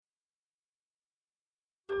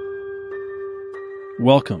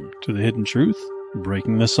Welcome to The Hidden Truth,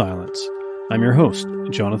 Breaking the Silence. I'm your host,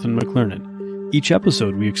 Jonathan McClernand. Each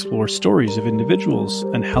episode we explore stories of individuals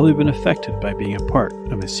and how they've been affected by being a part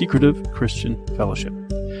of a secretive Christian fellowship.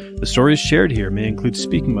 The stories shared here may include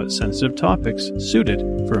speaking about sensitive topics suited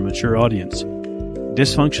for a mature audience.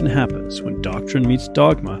 Dysfunction happens when doctrine meets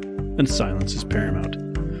dogma and silence is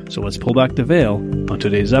paramount. So let's pull back the veil on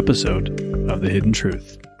today's episode of The Hidden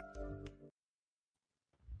Truth.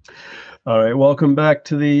 All right, welcome back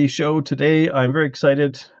to the show today. I'm very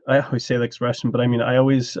excited. I always say the expression, but I mean, I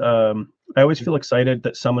always feel excited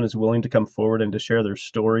that someone is willing to come forward and to share their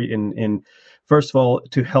story in first of all,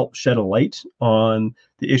 to help shed a light on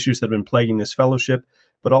the issues that have been plaguing this fellowship,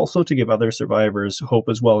 but also to give other survivors hope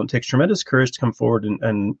as well. And it takes tremendous courage to come forward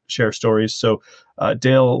and share stories. So,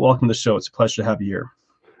 Dale, welcome to the show. It's a pleasure to have you here.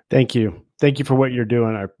 Thank you. Thank you for what you're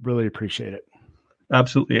doing. I really appreciate it.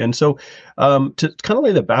 Absolutely. And so to kind of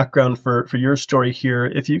lay the background for your story here,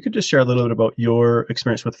 if you could just share a little bit about your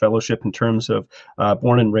experience with fellowship in terms of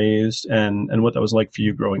born and raised and what that was like for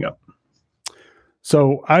you growing up.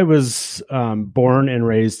 So I was born and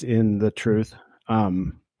raised in the truth.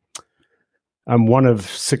 I'm one of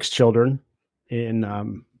 6 children.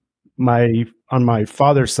 On my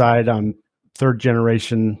father's side, I'm third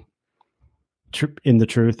generation in the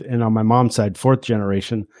truth, and on my mom's side, 4th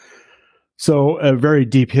generation. So a very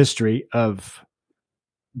deep history of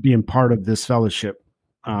being part of this fellowship.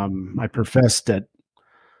 I professed at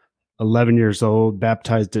 11 years old,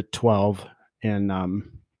 baptized at 12, and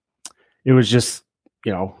it was just,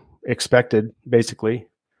 expected, basically.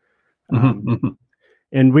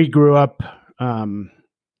 And we grew up, my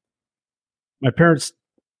parents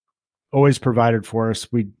always provided for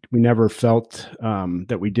us. We never felt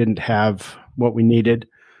that we didn't have what we needed.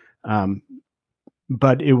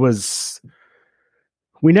 But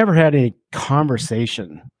we never had any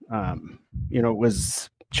conversation. It was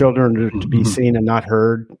children to be seen and not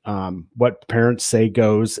heard. What parents say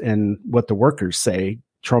goes, and what the workers say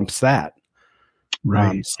trumps that.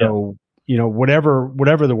 Right. Whatever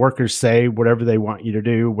the workers say, whatever they want you to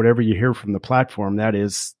do, whatever you hear from the platform, that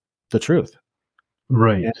is the truth.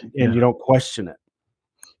 Right. And you don't question it.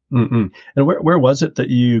 And where was it that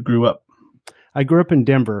you grew up? I grew up in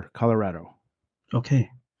Denver, Colorado. Okay.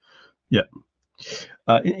 Yeah.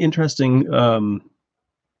 Interesting. When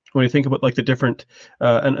you think about like the different,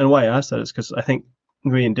 and why I asked that is because I think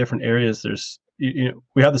maybe in different areas, there's, we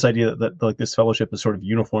have this idea that like this fellowship is sort of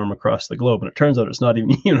uniform across the globe, and it turns out it's not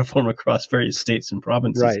even uniform across various states and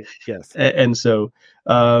provinces. Right. Yes. And so,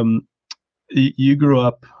 you grew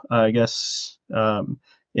up, I guess,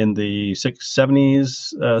 in the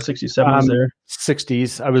 60s, 70s there?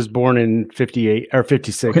 60s. I was born in 58 or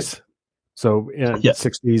 56. Okay. So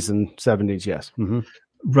 60s and 70s, yes. Mm-hmm.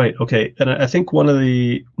 Right. Okay. And I think one of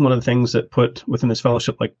the things that put within this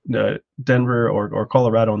fellowship, like Denver or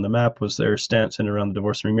Colorado on the map, was their stance in around the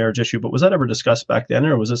divorce and remarriage issue. But was that ever discussed back then,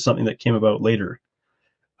 or was this something that came about later?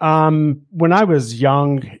 When I was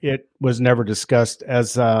young, it was never discussed,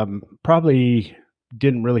 as probably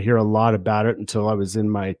didn't really hear a lot about it until I was in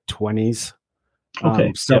my 20s.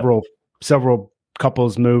 Okay. Several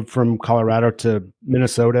couples moved from Colorado to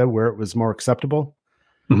Minnesota, where it was more acceptable.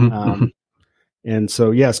 And so,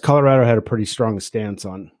 yes, Colorado had a pretty strong stance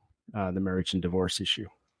on the marriage and divorce issue.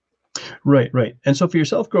 Right. And so for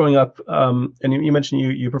yourself growing up, and you mentioned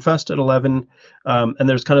you professed at 11, and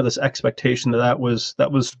there's kind of this expectation that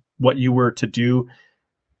was what you were to do.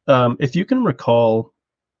 If you can recall,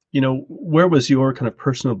 where was your kind of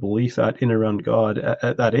personal belief at in around God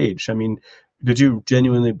at that age? I mean, did you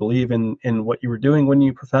genuinely believe in what you were doing when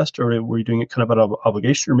you professed, or were you doing it kind of out of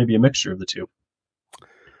obligation, or maybe a mixture of the two?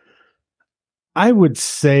 I would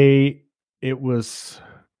say it was,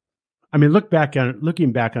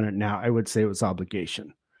 looking back on it now, I would say it was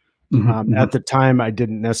obligation. At the time, I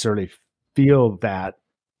didn't necessarily feel that,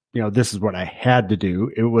 this is what I had to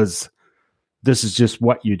do. It was, this is just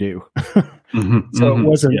what you do.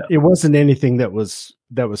 It wasn't anything that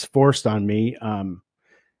was forced on me.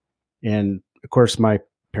 And of course, my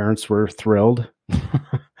parents were thrilled.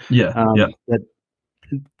 That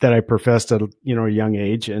I professed at a young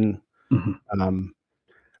age, and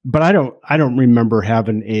but I don't remember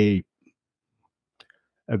having a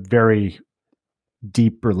very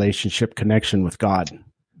deep relationship connection with God.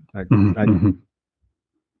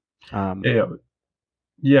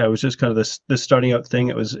 It was just kind of this starting out thing.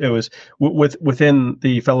 It was within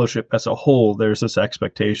the fellowship as a whole. There's this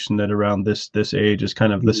expectation that around this age is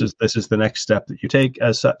kind of this is the next step that you take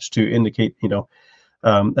as such to indicate,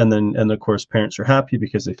 and of course parents are happy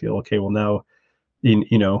because they feel, okay, well now,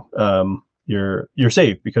 you're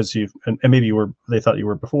safe because and maybe they thought you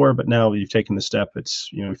were before, but now you've taken the step. It's,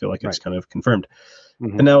 you feel like it's Right. kind of confirmed.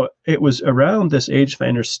 Mm-hmm. And now it was around this age, if I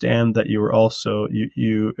understand, that you were also,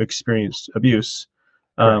 you experienced abuse.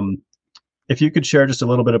 If you could share just a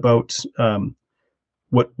little bit about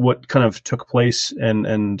what kind of took place, and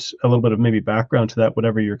a little bit of maybe background to that,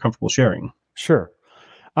 whatever you're comfortable sharing. Sure.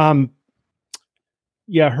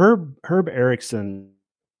 Yeah, Herb Erickson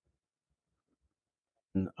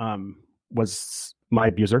was my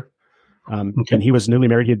abuser. Okay. And he was newly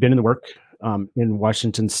married. He had been in the work in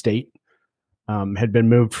Washington State, had been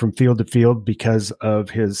moved from field to field because of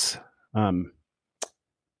his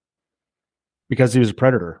because he was a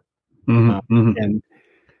predator. And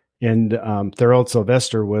Thorold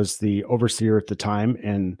Sylvester was the overseer at the time.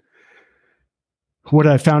 And what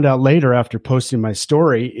I found out later after posting my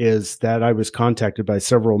story is that I was contacted by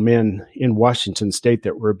several men in Washington State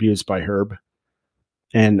that were abused by Herb.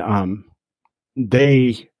 And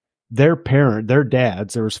their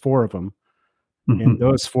dads, there was 4 of them. And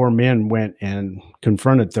those 4 men went and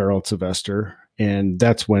confronted Thorold Sylvester. And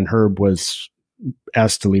that's when Herb was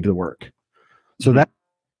asked to leave the work. So that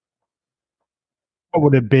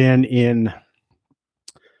would have been in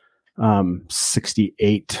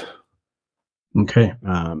 68. Okay.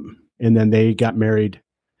 And then they got married.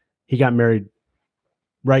 He got married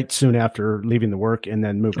right soon after leaving the work, and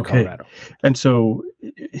then moved to Colorado. And so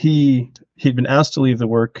he'd been asked to leave the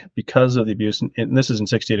work because of the abuse. And this is in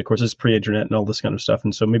 68, of course, this is pre-internet and all this kind of stuff.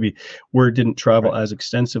 And so maybe word didn't travel as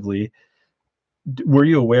extensively. Were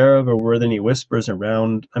you aware of, or were there any whispers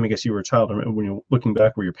around? I mean, I guess you were a child. When you're looking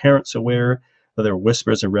back, were your parents aware that there were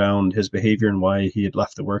whispers around his behavior and why he had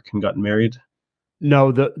left the work and gotten married?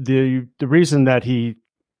 No, the reason that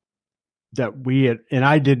we had, and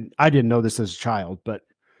I didn't know this as a child, but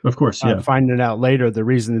of course, yeah. Finding out later, the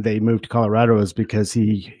reason that they moved to Colorado is because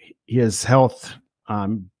his health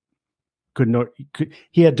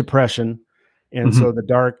he had depression, and so the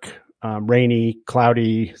dark, rainy,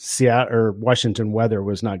 cloudy Seattle or Washington weather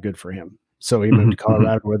was not good for him. So he moved to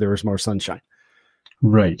Colorado where there was more sunshine.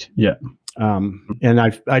 Right. Yeah. And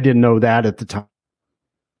I didn't know that at the time.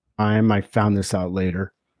 I found this out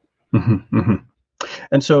later.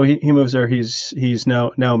 And so he moves there. He's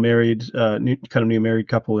now married, new married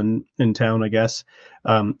couple in town, I guess.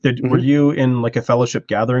 Were you in like a fellowship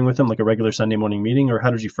gathering with him, like a regular Sunday morning meeting, or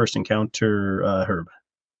how did you first encounter Herb?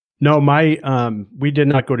 No, we did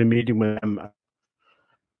not go to meeting with him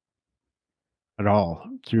at all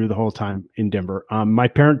through the whole time in Denver. My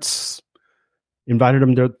parents invited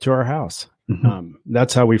him to our house.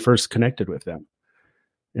 That's how we first connected with them.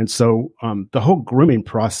 And so the whole grooming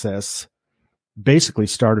process basically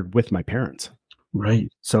started with my parents. Right.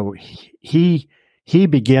 So he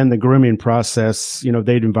began the grooming process.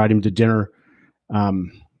 They'd invite him to dinner.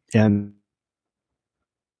 And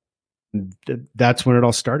that's when it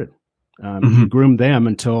all started. He groomed them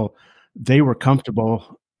until they were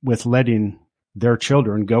comfortable with letting their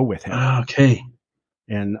children go with him. Okay.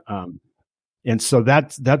 And so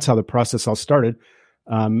that's how the process all started.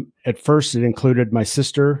 At first it included my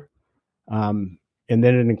sister, and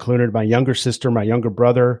then it included my younger sister, my younger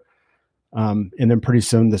brother. And then pretty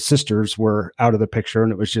soon the sisters were out of the picture,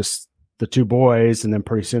 and it was just the 2 boys. And then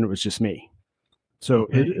pretty soon it was just me. So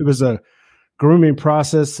it was a grooming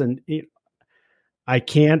process, and I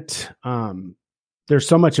can't, there's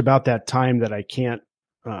so much about that time that I can't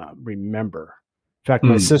remember. In fact,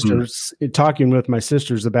 my sisters, talking with my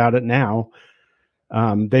sisters about it now,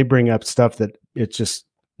 they bring up stuff that it's just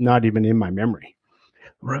not even in my memory.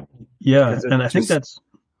 Right. Yeah. And I think that's,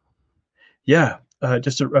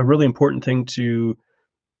 just a really important thing to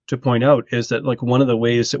point out is that, like, one of the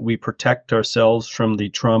ways that we protect ourselves from the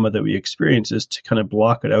trauma that we experience is to kind of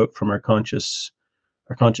block it out from our conscious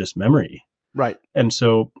memory. Right. And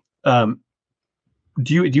so,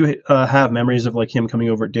 do you have memories of like him coming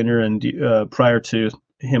over at dinner, and prior to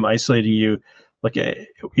him isolating you, like,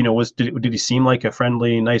 did he seem like a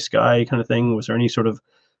friendly, nice guy kind of thing? Was there any sort of,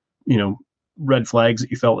 red flags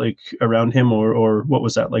that you felt like around him, or what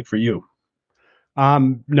was that like for you?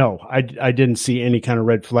 No, I didn't see any kind of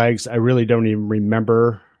red flags. I really don't even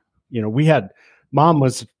remember. Mom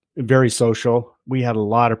was very social. We had a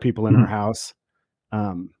lot of people in our house.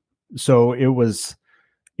 So it was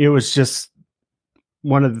just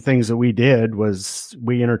one of the things that we did was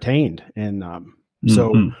we entertained. And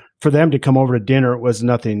so for them to come over to dinner, it was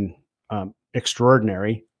nothing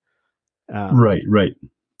extraordinary. Right.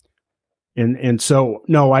 And so,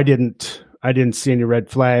 no, I didn't see any red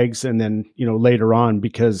flags. And then, later on,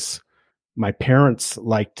 because my parents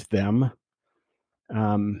liked them,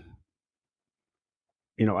 I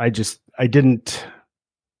didn't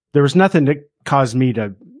there was nothing that caused me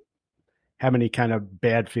to have any kind of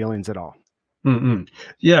bad feelings at all. Mm-mm.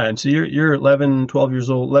 Yeah. And so you're 11, 12 years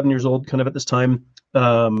old, 11 years old kind of at this time.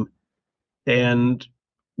 And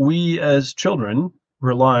we as children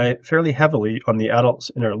rely fairly heavily on the adults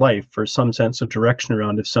in our life for some sense of direction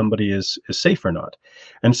around if somebody is safe or not.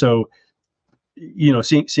 And so,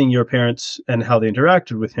 seeing your parents and how they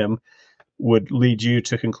interacted with him would lead you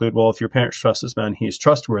to conclude, well, if your parents trust this man, he's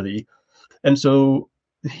trustworthy. And so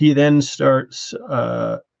he then starts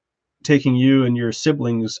taking you and your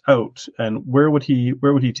siblings out. And where would he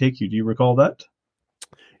take you? Do you recall that?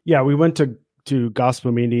 Yeah, we went to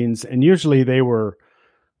gospel meetings, and usually they were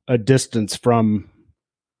a distance from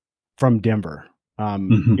Denver.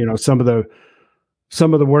 Some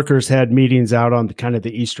of the workers had meetings out on the kind of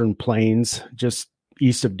the eastern plains, just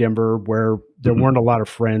east of Denver, where there weren't a lot of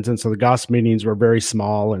friends, and so the gospel meetings were very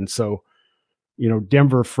small. And so,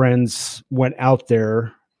 Denver friends went out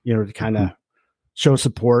there, to kind of show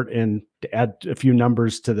support and to add a few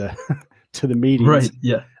numbers to the to the meetings. Right.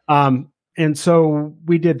 Yeah. And so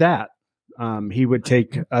we did that. He would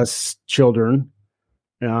take us children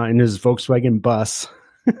in his Volkswagen bus.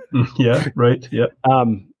 Yeah. Right. Yeah.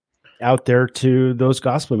 Out there to those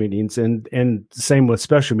gospel meetings, and same with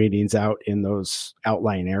special meetings out in those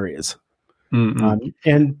outlying areas.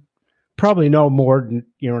 And probably no more than,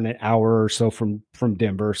 an hour or so from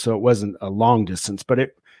Denver. So it wasn't a long distance, but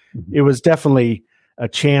it was definitely a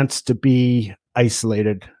chance to be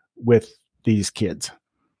isolated with these kids.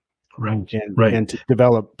 Right. And to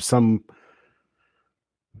develop some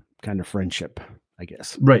kind of friendship, I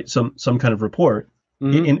guess. Right. Some kind of rapport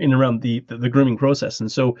in around the grooming process.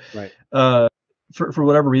 And so, for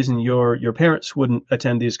whatever reason, your parents wouldn't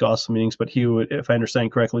attend these gospel meetings, but he would, if I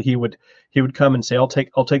understand correctly, he would come and say, I'll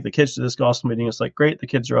take the kids to this gospel meeting. It's like, great, the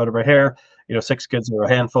kids are out of our hair. 6 kids are a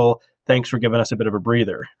handful. Thanks for giving us a bit of a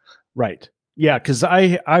breather. Right. Yeah. Cause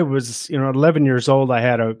I was, 11 years old. I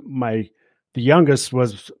had the youngest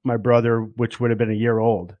was my brother, which would have been a year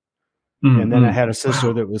old. And then I had a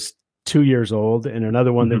sister that was 2 years old and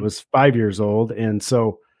another one that was 5 years old. And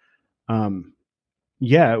so,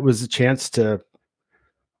 it was a chance to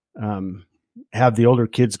have the older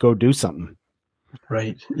kids go do something.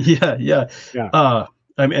 Right. Yeah. Yeah. Yeah.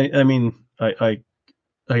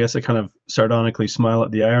 I guess I kind of sardonically smile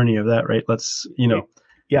at the irony of that, right? Let's,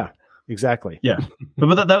 Yeah, exactly. Yeah.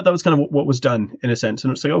 But that was kind of what was done in a sense.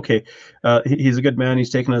 And it's like, okay, he's a good man. He's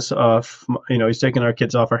taken us off, he's taken our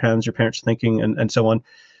kids off our hands, your parents are thinking, and so on.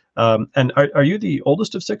 And are you the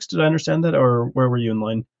oldest of 6? Did I understand that? Or where were you in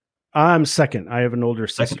line? I'm second. I have an older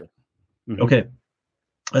sister. Okay.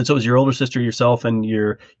 And so it was your older sister, yourself, and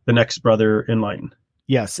the next brother in line.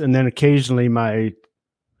 Yes. And then occasionally my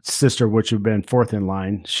sister, which would have been fourth in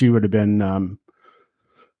line, she would have been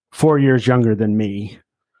 4 years younger than me.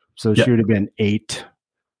 So she would have been 8,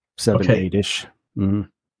 7, 8-ish. Mm-hmm.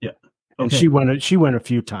 Yeah. Okay. And she went a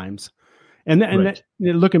few times. And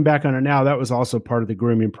looking back on it now, that was also part of the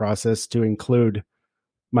grooming process to include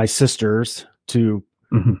my sisters to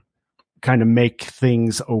kind of make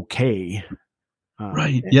things okay.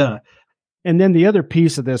 Right. Yeah. And then the other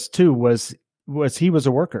piece of this too was he was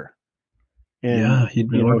a worker. And he'd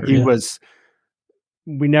been a worker, was,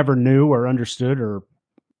 we never knew or understood, or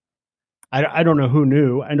I don't know who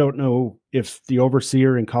knew. I don't know if the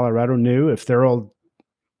overseer in Colorado knew, if they're all,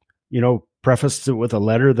 prefaced it with a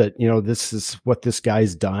letter that, this is what this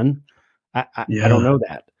guy's done. I don't know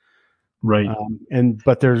that. Right.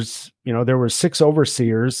 But there's, there were 6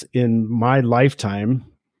 overseers in my lifetime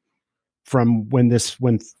from when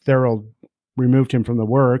Thurl removed him from the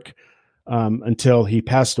work until he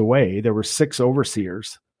passed away. There were 6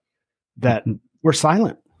 overseers that were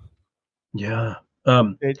silent. Yeah.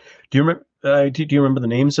 Do you remember? Do you remember the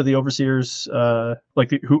names of the overseers?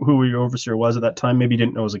 Who your overseer was at that time? Maybe you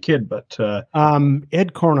didn't know as a kid, but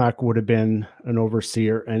Ed Cornock would have been an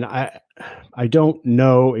overseer, and I don't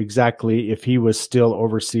know exactly if he was still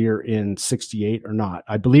overseer in '68 or not.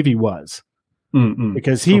 I believe he was,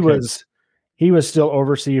 because he was still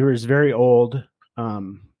overseer. He was very old,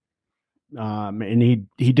 and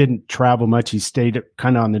he didn't travel much. He stayed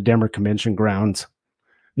kind of on the Denver Convention grounds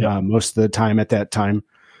most of the time at that time.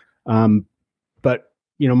 But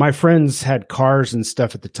my friends had cars and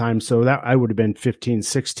stuff at the time, so that I would have been 15,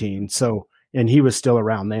 16. So, and he was still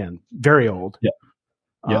around then, very old. Yeah.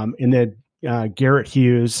 And then Garrett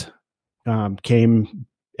Hughes came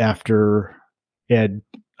after Ed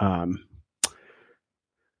to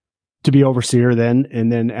be overseer then,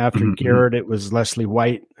 and then after Garrett, it was Leslie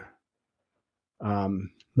White.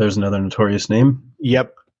 There's another notorious name.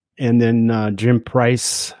 Yep. And then Jim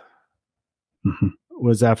Price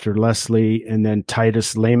was after Leslie, and then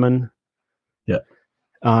Titus Lehman. Yeah.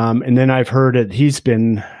 And then I've heard that he's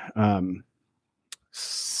been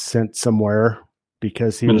sent somewhere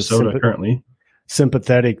because he Minnesota was currently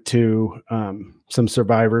sympathetic to some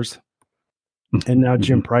survivors. And now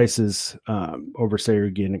Jim Mhm. Price is overseer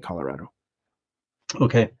again in Colorado.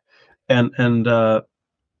 Okay. And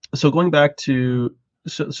so going back to,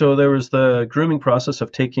 so there was the grooming process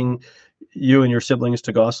of taking you and your siblings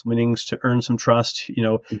to gospel meetings to earn some trust.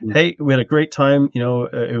 Mhm. Hey, we had a great time.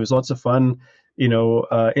 It was lots of fun. In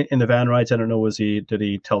the van rides, I don't know, did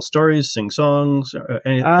he tell stories, sing songs, or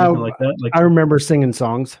anything like that? Like, I remember singing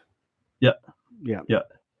songs. yeah, Yeah. yeah,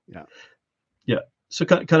 Yeah. yeah. So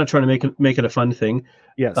kind of trying to make it a fun thing.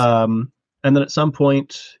 Yes. And then at some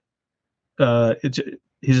point,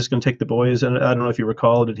 he's just going to take the boys. And I don't know if you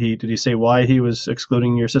recall, did he say why he was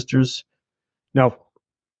excluding your sisters? No.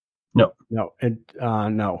 No. No. And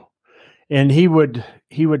no. And he would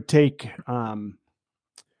take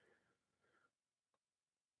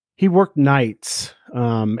he worked nights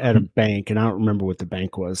at a bank, and I don't remember what the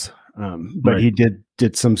bank was. But Right. he did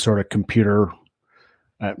some sort of computer.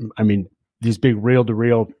 I mean, these big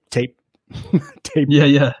reel-to-reel tape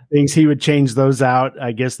Yeah. things. He would change those out.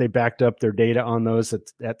 I guess they backed up their data on those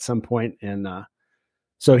at some point, and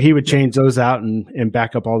so he would change those out and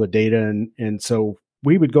back up all the data, and so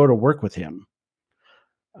we would go to work with him.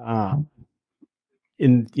 I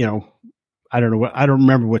don't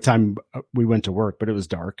remember what time we went to work, but it was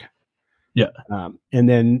dark. Yeah. And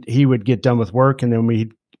then he would get done with work, and then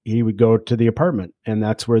he would go to the apartment, and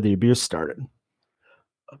that's where the abuse started.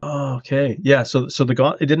 Oh, okay. Yeah. So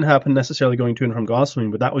it didn't happen necessarily going to and from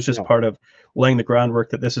gospeling, but that was just part of laying the groundwork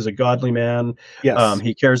that this is a godly man. Yes.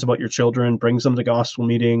 He cares about your children, brings them to gospel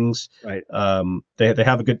meetings. Right. They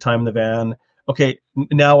have a good time in the van. Okay.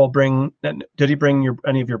 Now did he bring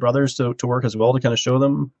any of your brothers to work as well to kind of show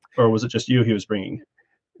them, or was it just you he was bringing?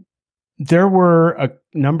 There were a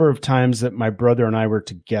number of times that my brother and I were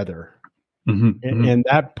together. Mm-hmm. And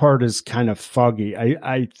that part is kind of foggy.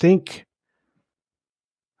 I think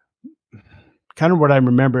kind of what I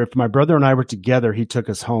remember, if my brother and I were together, he took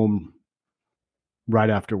us home right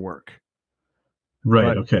after work. Right.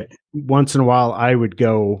 But okay. once in a while I would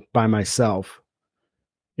go by myself,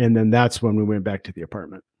 and then that's when we went back to the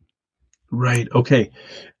apartment. Right. Okay.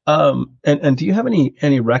 And do you have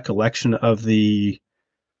any recollection of the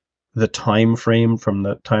time frame from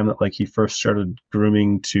the time that like he first started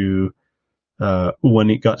grooming to when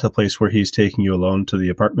he got to the place where he's taking you alone to the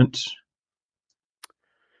apartment?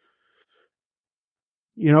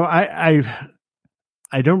 I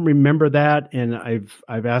don't remember that, and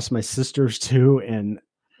I've asked my sisters too, and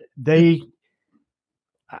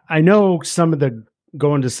I know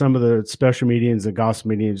going to some of the special meetings and gospel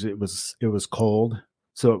meetings, it was cold,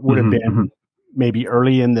 so it would have been maybe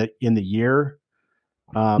early in the year.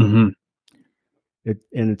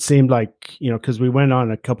 It seemed like, because we went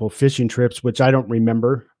on a couple of fishing trips, which I don't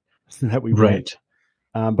remember that we went.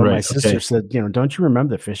 But my sister said, don't you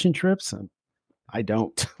remember the fishing trips? And I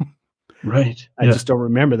don't. Right. I just don't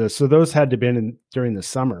remember those. So those had to have been during the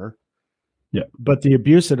summer. Yeah. But the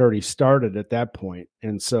abuse had already started at that point.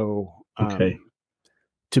 And so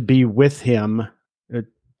to be with him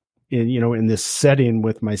in this setting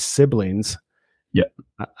with my siblings,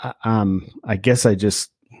 I guess I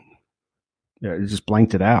just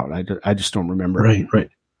blanked it out. I just don't remember. Right.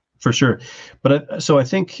 For sure. But so I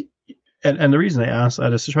think, and the reason I asked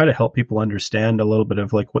that is to try to help people understand a little bit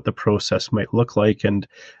of like what the process might look like. And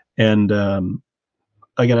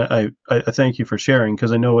again, I thank you for sharing,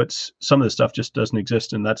 because I know some of the stuff just doesn't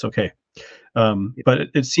exist, and that's okay. But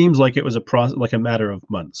it seems like it was a process, like a matter of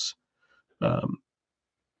months.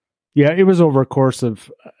 Yeah, it was over a course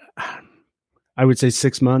of, I would say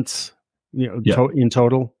 6 months, in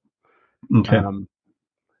total. Okay.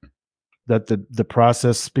 That the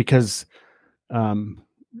process, because,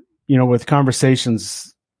 with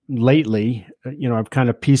conversations lately, I've kind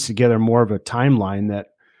of pieced together more of a timeline that,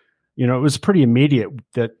 it was pretty immediate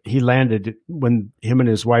that he landed, when him and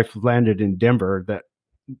his wife landed in Denver, that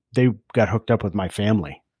they got hooked up with my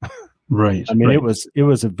family. Right. I mean, it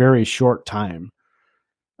was a very short time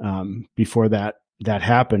before that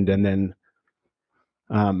happened. And then,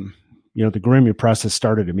 the grooming process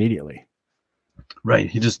started immediately. Right.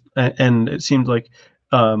 And it seemed like,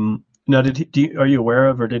 now are you aware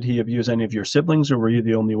of, or did he abuse any of your siblings, or were you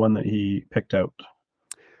the only one that he picked out?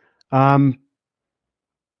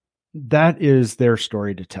 That is their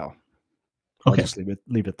story to tell. I'll Okay. just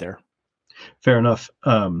leave it there. Fair enough.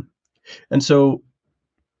 And so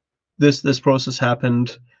this process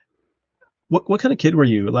happened. What kind of kid were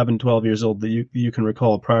you, 11, 12 years old, that you can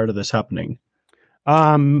recall prior to this happening?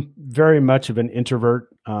 Very much of an introvert,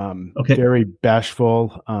 Okay. very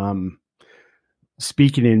bashful.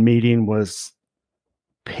 Speaking in meeting was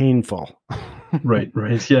painful. Right.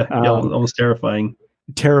 Right. Yeah. Yeah. um, Almost terrifying.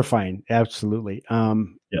 Terrifying. Absolutely. Yeah.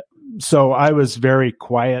 So I was very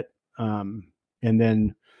quiet. And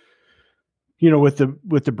then, with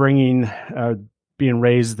the bringing, being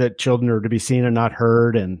raised that children are to be seen and not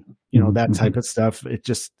heard, and, that type of stuff,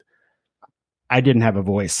 I didn't have a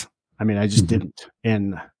voice. I mean, I just didn't.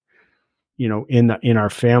 And, in our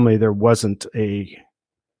family, there wasn't any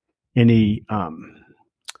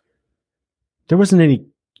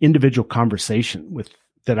individual conversation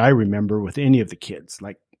that I remember with any of the kids.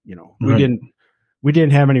 Like, Right. we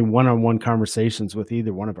didn't have any one-on-one conversations with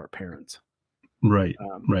either one of our parents. Right.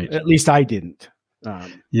 Right. At least I didn't.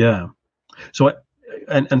 Yeah. So,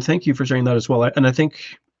 and thank you for sharing that as well. And I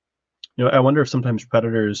think, I wonder if sometimes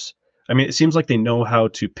predators, I mean, it seems like they know how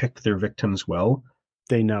to pick their victims well.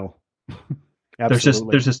 They know. Absolutely.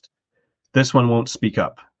 There's just, this one won't speak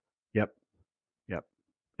up. Yep.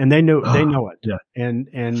 And they know it. Yeah. And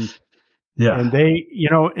Yeah. and they,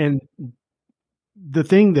 and the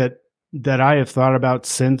thing that I have thought about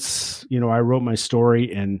since, I wrote my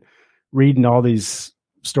story and reading all these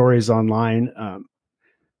stories online,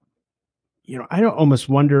 I almost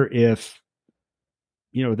wonder if,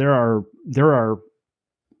 there are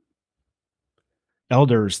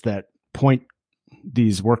elders that point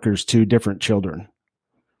these workers to different children.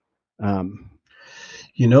 This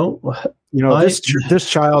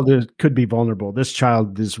child could be vulnerable. This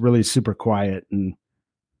child is really super quiet, and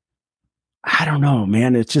I don't know,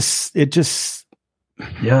 man. It just,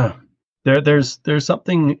 yeah. There's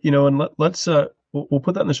something, and let's we'll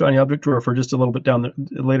put that in the shiny object drawer for just a little bit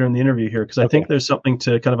later in the interview here, because I think there's something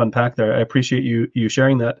to kind of unpack there. I appreciate you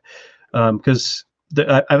sharing that, because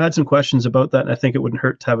I've had some questions about that, and I think it wouldn't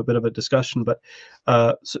hurt to have a bit of a discussion. But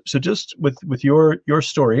so just with your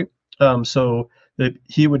story, so that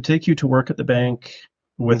he would take you to work at the bank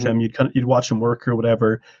with him, you'd watch him work or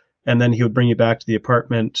whatever, and then he would bring you back to the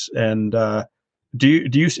apartment. And do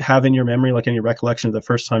you have in your memory like any recollection of the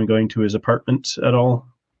first time going to his apartment at all?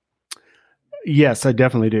 Yes, I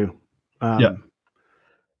definitely do. Yeah.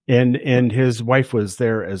 And his wife was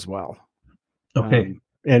there as well. Okay.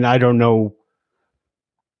 And I don't know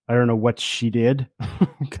what she did,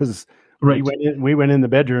 because right. we went in the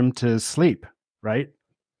bedroom to sleep, right?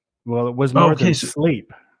 Well, it was more than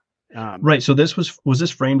sleep. Right. So was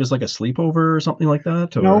this framed as like a sleepover or something like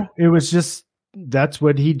that? Or? No, it was just, that's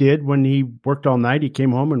what he did when he worked all night. He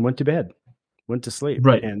came home and went to bed, went to sleep.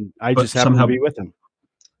 Right. And I just happened to be with him.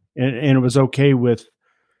 And it was okay with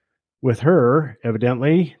her,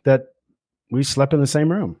 evidently, that we slept in the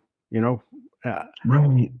same room,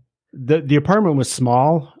 right. The apartment was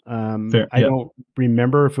small. I don't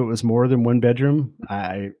remember if it was more than one bedroom.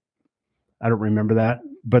 I don't remember that,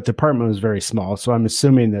 but the apartment was very small. So I'm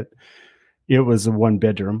assuming that it was a one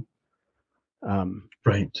bedroom.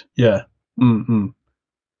 Right. Yeah. Mm-hmm.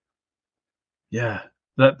 Yeah.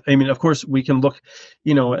 Of course we can look,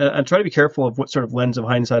 and try to be careful of what sort of lens of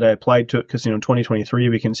hindsight I applied to it. Cause 2023,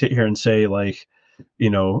 we can sit here and say like,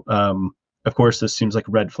 of course this seems like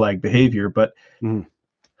red flag behavior, but,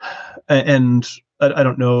 and I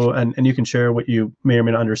don't know. And you can share what you may or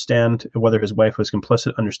may not understand, whether his wife was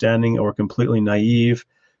complicit, understanding, or completely naive.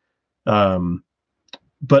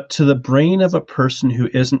 But to the brain of a person who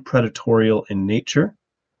isn't predatorial in nature,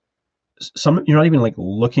 you're not even like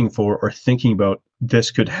looking for or thinking about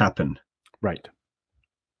this could happen. Right.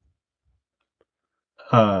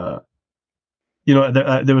 There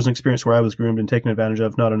was an experience where I was groomed and taken advantage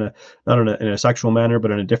of, not in a sexual manner,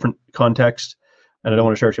 but in a different context. And I don't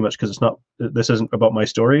want to share too much because this isn't about my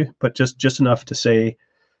story, but just enough to say,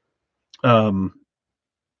 when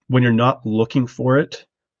you're not looking for it,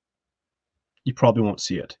 you probably won't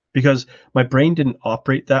see it, because my brain didn't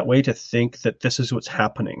operate that way to think that this is what's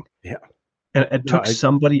happening. Yeah. And it took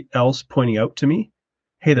somebody else pointing out to me,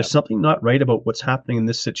 hey, there's something not right about what's happening in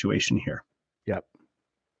this situation here. Yep.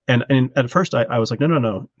 And at first I was like,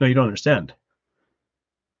 no, you don't understand.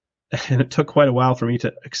 And it took quite a while for me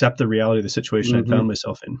to accept the reality of the situation I found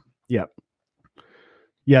myself in. Yep.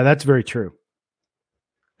 Yeah, that's very true.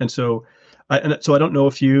 And so I don't know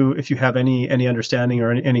if you have any understanding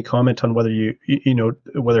or any comment on whether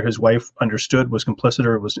whether his wife understood, was complicit,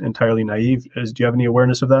 or was entirely naive. Do you have any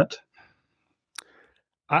awareness of that?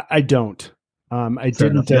 I don't. I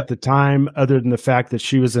didn't at the time, other than the fact that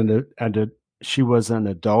she was an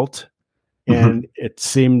adult, and it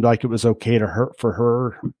seemed like it was okay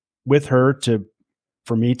for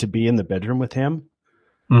me to be in the bedroom with him.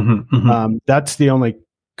 That's the only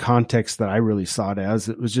context that I really saw it as.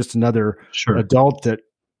 It was just another Sure. adult that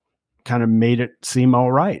kind of made it seem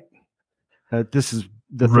all right. This is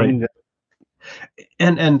the thing that.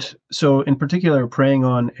 And so in particular, preying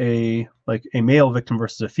on a male victim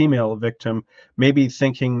versus a female victim, maybe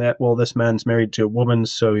thinking that, well, this man's married to a woman,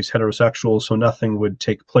 so he's heterosexual, so nothing would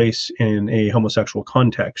take place in a homosexual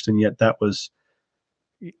context. And yet that was,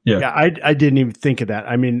 I didn't even think of that.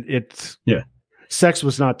 I mean, sex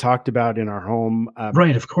was not talked about in our home.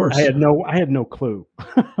 Right. Of course. I had no clue.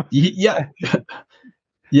 Yeah.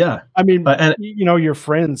 Yeah. I mean, and your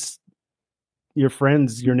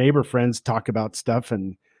neighbor friends talk about stuff,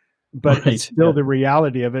 but it's still the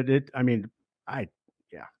reality of it. I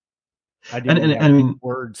didn't have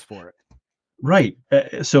words for it. Right.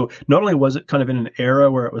 So not only was it kind of in an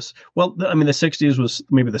era where it was, well, I mean, the 60s was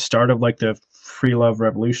maybe the start of like the free love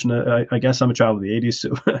revolution. I guess I'm a child of the 80s,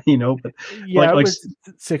 so, but it was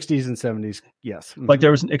 60s and 70s. Yes. Like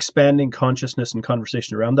there was an expanding consciousness and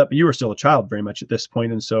conversation around that, but you were still a child very much at this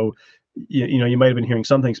point. And so, you might've been hearing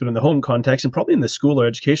some things, but in the home context and probably in the school or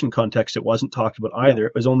education context, it wasn't talked about either.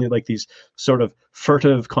 It was only like these sort of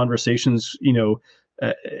furtive conversations, and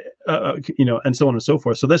so on and so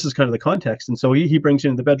forth. So this is kind of the context. And so he brings you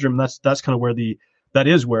into the bedroom. That's kind of where the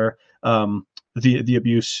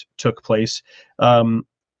abuse took place.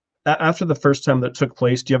 After the first time that took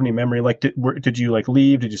place, do you have any memory? Like, did you like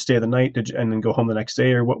leave? Did you stay the night? And then go home the next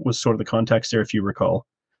day, or what was sort of the context there, if you recall?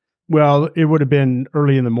 Well, it would have been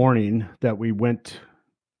early in the morning that we went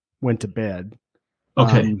to bed.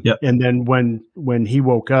 Okay. Yeah. And then when he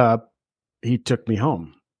woke up, he took me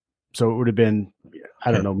home. So it would have been,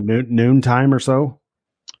 I don't know, noon time or so.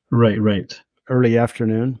 Right. Early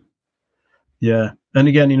afternoon. Yeah. And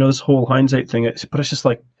again, this whole hindsight thing, but it's just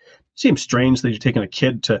like, it seems strange that you're taking a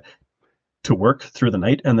kid to work through the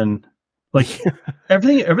night, and then like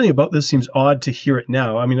everything about this seems odd to hear it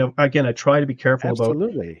now. I mean, again, I try to be careful about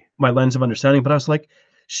my lens of understanding, but I was like,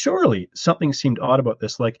 surely something seemed odd about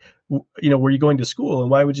this. Like, were you going to school, and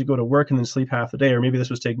why would you go to work and then sleep half the day? Or maybe this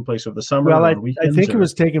was taking place over the summer. Well, I think it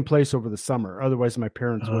was taking place over the summer. Otherwise, my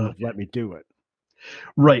parents wouldn't have let me do it.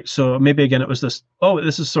 Right. So maybe again, it was this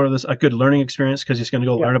is sort of a good learning experience because he's going to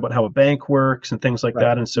go learn about how a bank works and things like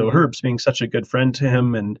that. And so Herb's being such a good friend to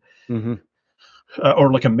him, and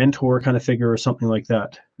or like a mentor kind of figure or something like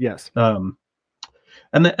that. Yes. And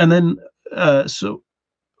then so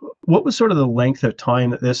what was sort of the length of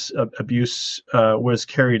time that this abuse was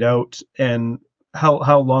carried out, and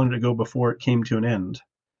how long did it go before it came to an end?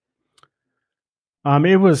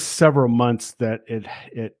 It was several months that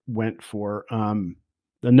it went for.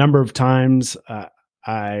 The number of times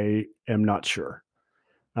I am not sure.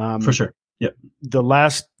 For sure. Yep. The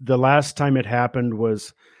last time it happened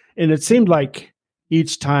was, and it seemed like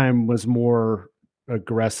each time was more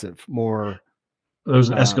aggressive, more. There was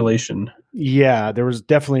an escalation. Yeah, there was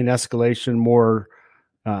definitely an escalation, more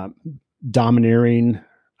domineering.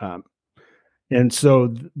 And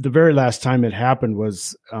so the very last time it happened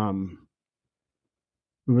was it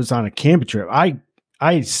was on a camping trip.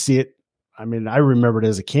 I see it. I mean, I remember it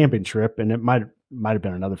as a camping trip, and it might have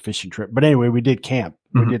been another fishing trip. But anyway, we did camp.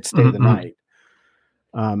 We did stay the night.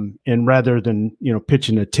 And rather than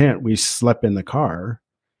pitching a tent, we slept in the car.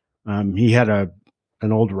 He had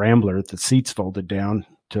an old Rambler, the seats folded down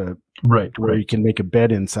to where you can make a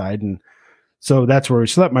bed inside, and so that's where we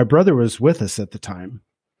slept. My brother was with us at the time,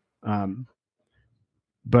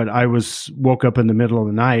 but I woke up in the middle of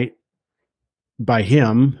the night by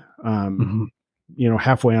him,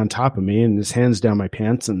 halfway on top of me, and his hands down my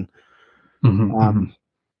pants, and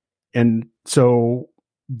and so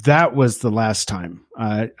that was the last time.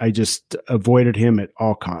 I just avoided him at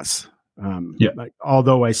all costs.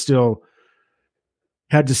 Although I still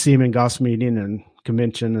had to see him in gospel meeting and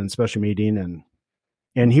convention and special meeting,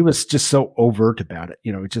 and he was just so overt about it,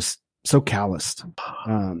 just so calloused.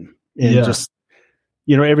 Just,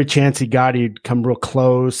 every chance he got, he'd come real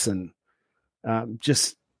close and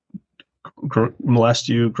just molest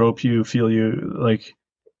you, grope you, feel you, like.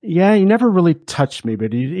 Yeah, he never really touched me,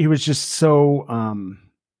 but he was just so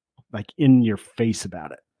like in your face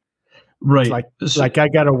about it. Right. It's like I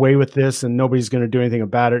got away with this and nobody's going to do anything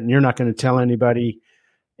about it, and you're not going to tell anybody.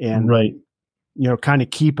 And kind of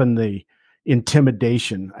keeping the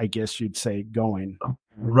intimidation, I guess you'd say, going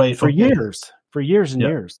for years and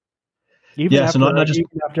years. Even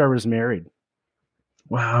after I was married.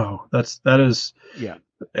 Wow, that is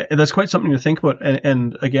that's quite something to think about.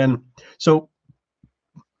 And again, so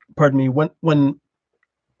pardon me, when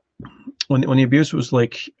the abuse was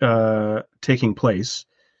taking place,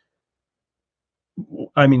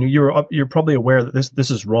 I mean, you're probably aware that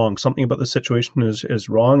this is wrong. Something about the situation is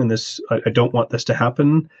wrong, and I don't want this to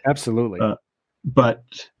happen. Absolutely.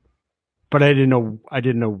 But I didn't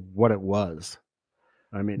know what it was.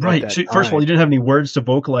 I mean, right. So first of all, you didn't have any words to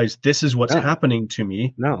vocalize. This is what's happening to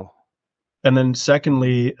me. No. And then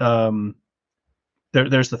secondly,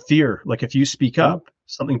 there's the fear. Like if you speak up,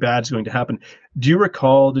 something bad's going to happen. Do you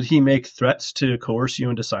recall? Did he make threats to coerce you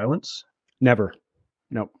into silence? Never.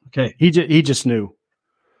 No. Okay. He just knew.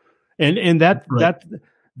 And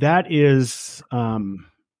that is, I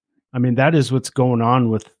mean, that is what's going on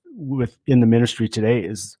with in the ministry today.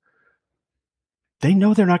 Is they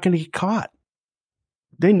know they're not going to get caught.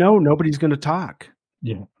 They know nobody's going to talk.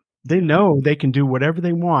 Yeah. They know they can do whatever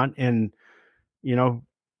they want, and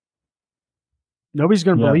nobody's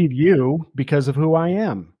going to believe you because of who I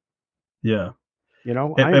am. Yeah.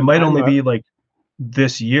 It might only be like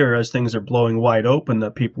this year as things are blowing wide open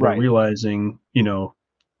that people are realizing,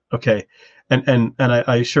 okay. And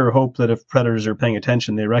I sure hope that if predators are paying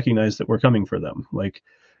attention, they recognize that we're coming for them,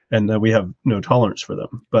 and that we have no tolerance for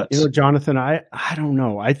them. But Jonathan, I don't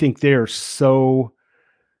know. I think they're so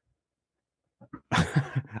I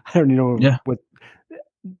don't know what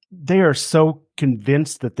they are so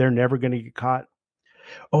convinced that they're never going to get caught.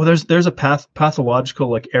 Oh, there's a pathological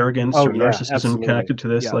like arrogance or narcissism connected to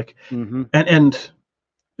this. And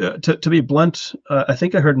to be blunt, I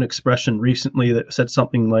think I heard an expression recently that said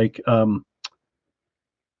something like,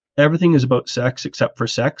 everything is about sex except for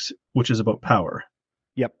sex, which is about power.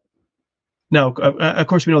 Yep. Now, of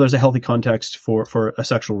course, we know there's a healthy context for a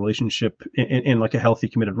sexual relationship in like a healthy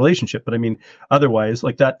committed relationship. But I mean, otherwise,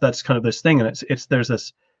 like that's kind of this thing. And there's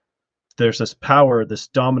this power, this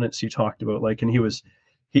dominance you talked about, like, and he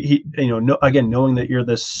again, knowing that you're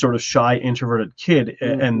this sort of shy, introverted kid,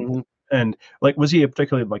 and like, was he a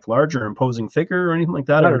particularly like larger, imposing figure or anything like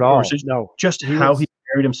that? Not at all. No, just how he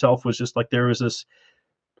carried himself was just like there was this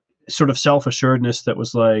sort of self-assuredness that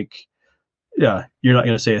was like, yeah, you're not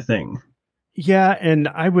going to say a thing. Yeah, and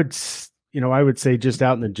I would say just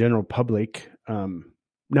out in the general public,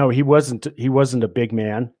 no, he wasn't a big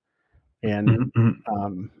man, and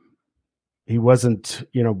he wasn't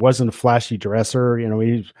a flashy dresser.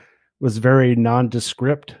 He was very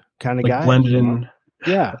nondescript kind of guy. Blended in.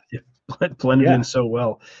 Yeah. Blended in so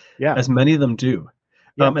well. Yeah. As many of them do.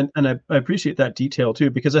 Yeah. And I appreciate that detail too,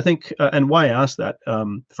 because I think, and why I ask that,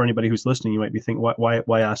 for anybody who's listening, you might be thinking,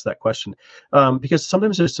 why ask that question? Because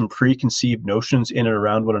sometimes there's some preconceived notions in and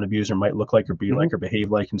around what an abuser might look like or be like or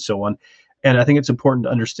behave like and so on. And I think it's important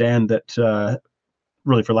to understand that,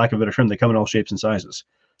 really, for lack of a better term, they come in all shapes and sizes.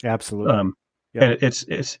 Absolutely. And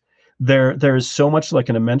it's there's so much like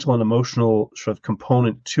a mental and emotional sort of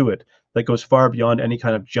component to it that goes far beyond any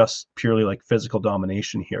kind of just purely like physical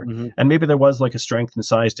domination here. And maybe there was like a strength and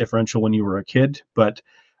size differential when you were a kid, but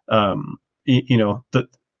and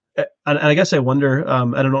I guess I wonder,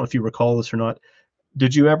 I don't know if you recall this or not.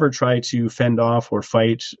 Did you ever try to fend off or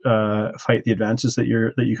fight the advances that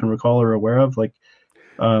you can recall or aware of? Like,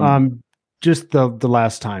 just the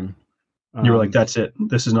last time. You were like, that's it.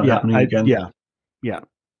 This is not happening again. Yeah.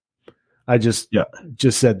 I just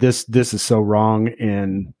said this is so wrong,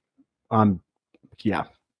 and no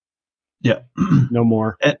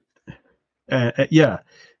more. And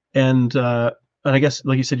I guess,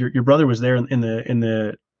 like you said, your brother was there in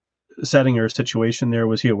the setting or situation there.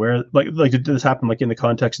 Was he aware? Like did this happen like in the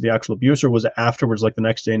context of the actual abuse, or was it afterwards, like the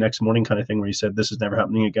next day, next morning kind of thing, where he said this is never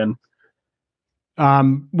happening again?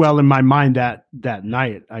 Well, in my mind that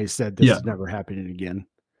night, I said this is never happening again.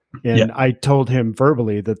 And I told him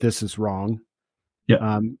verbally that this is wrong.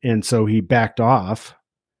 Yeah. And so he backed off.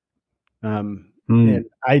 And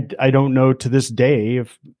I don't know to this day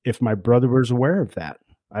if my brother was aware of that.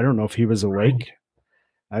 I don't know if he was awake.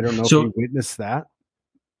 I don't know if he witnessed that.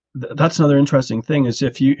 That's another interesting thing, is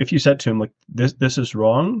if you said to him like this is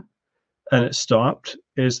wrong, and it stopped,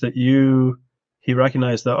 is that he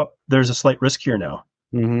recognized that there's a slight risk here now.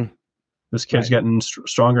 This kid's getting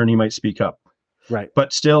stronger and he might speak up. Right.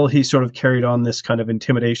 But still, he sort of carried on this kind of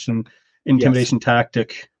intimidation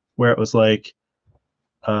tactic where it was like,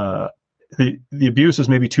 the abuse was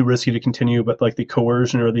maybe too risky to continue, but like the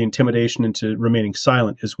coercion or the intimidation into remaining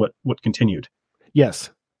silent is what continued. Yes.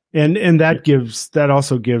 And that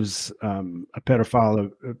also gives a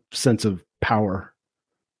pedophile a sense of power.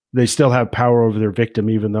 They still have power over their victim,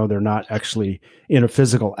 even though they're not actually in a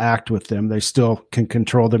physical act with them. They still can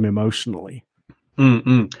control them emotionally.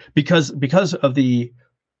 Because of the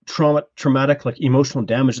traumatic, like emotional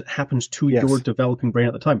damage that happens to your developing brain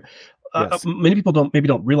at the time. Many people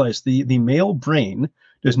don't realize the male brain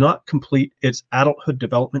does not complete its adulthood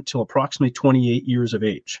development till approximately 28 years of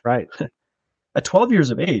age. Right. at 12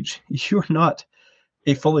 years of age, you're not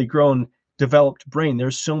a fully grown, developed brain.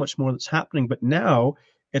 There's so much more that's happening. But now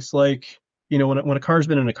it's like, when a car's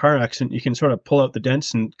been in a car accident, you can sort of pull out the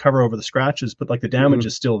dents and cover over the scratches, but like the damage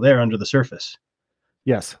is still there under the surface.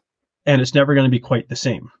 Yes. And it's never going to be quite the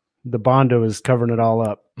same. The Bondo is covering it all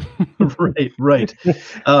up. Right.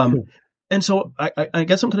 And so I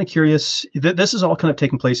guess I'm kind of curious, this is all kind of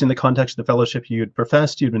taking place in the context of the fellowship. You had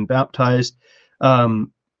professed, you'd been baptized.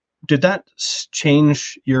 Did that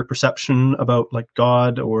change your perception about like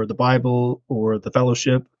God or the Bible or the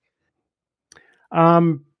fellowship?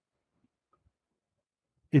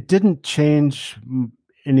 It didn't change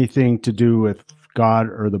anything to do with God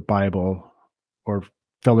or the Bible or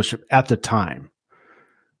fellowship at the time.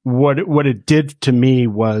 What it did to me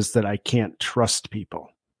was that I can't trust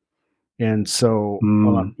people. And so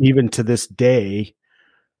even to this day,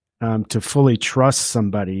 to fully trust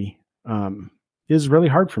somebody is really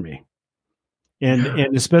hard for me.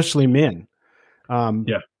 And especially men.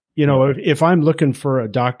 If I'm looking for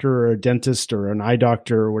a doctor or a dentist or an eye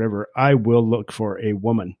doctor or whatever, I will look for a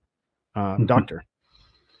woman doctor.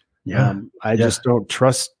 I just don't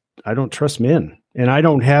trust men, and I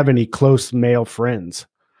don't have any close male friends.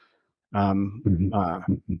 I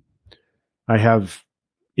have,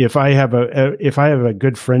 if I have a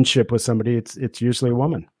good friendship with somebody, it's usually a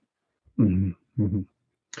woman. And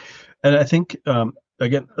I think,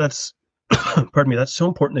 again, that's, pardon me, that's so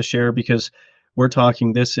important to share, because we're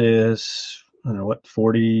talking, this is, I don't know what,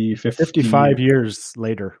 40, 50, 55 years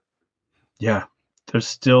later. Yeah. There's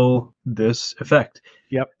still this effect.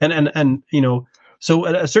 Yep. And so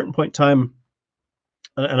at a certain point in time,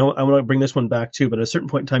 and I want to bring this one back too, but at a certain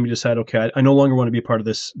point in time, you decide, okay, I no longer want to be a part of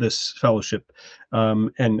this fellowship.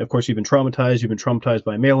 And of course, you've been traumatized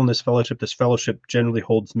by a male in this fellowship. This fellowship generally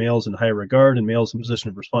holds males in high regard and males in position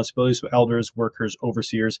of responsibility. So elders, workers,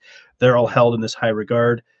 overseers, they're all held in this high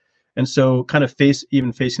regard. And so kind of facing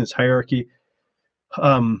this hierarchy,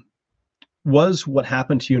 was what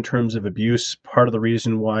happened to you in terms of abuse part of the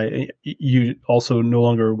reason why you also no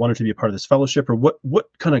longer wanted to be a part of this fellowship? Or what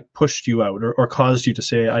kind of pushed you out or caused you to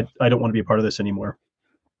say, I don't want to be a part of this anymore?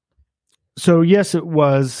 So yes, it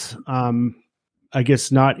was, I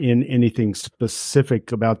guess not in anything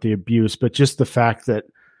specific about the abuse, but just the fact that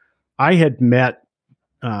I had met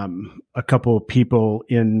a couple of people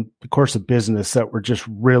in the course of business that were just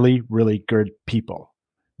really, really good people,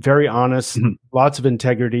 very honest, lots of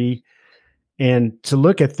integrity. And to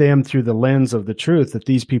look at them through the lens of the truth that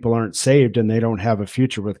these people aren't saved and they don't have a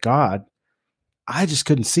future with God, I just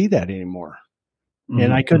couldn't see that anymore.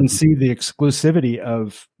 And I couldn't see the exclusivity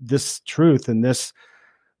of this truth and this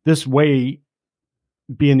way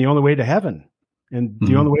being the only way to heaven and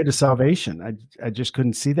the only way to salvation. I just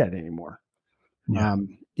couldn't see that anymore. Yeah.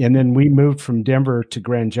 And then we moved from Denver to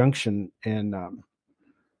Grand Junction, and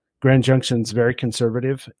Grand Junction's very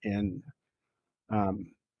conservative. And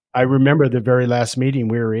I remember the very last meeting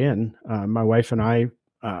we were in, my wife and I,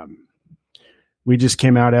 we just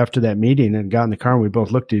came out after that meeting and got in the car, and we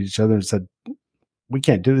both looked at each other and said, we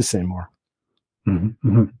can't do this anymore. And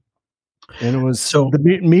it was, the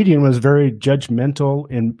meeting was very judgmental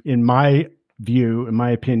in my view, in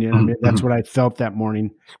my opinion. I mean, that's what I felt that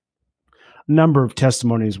morning. A number of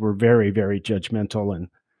testimonies were very, very judgmental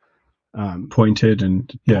and pointed,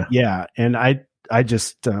 and yeah. And I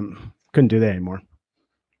just couldn't do that anymore.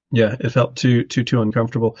 Yeah, it felt too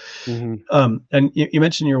uncomfortable. And you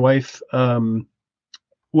mentioned your wife.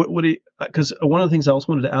 What do you, because one of the things I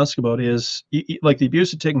also wanted to ask about is like the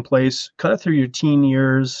abuse had taken place kind of through your teen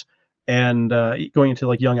years and going into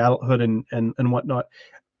like young adulthood and whatnot.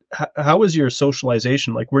 How was your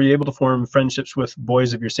socialization? Like, were you able to form friendships with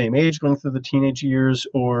boys of your same age going through the teenage years,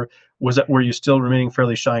 or were you still remaining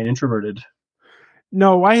fairly shy and introverted?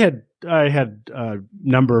 No, I had a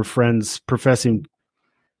number of friends, professing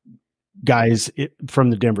guys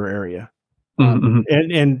from the Denver area.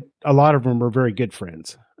 And a lot of them were very good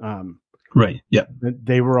friends. Right. Yeah.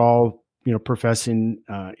 They were all, professing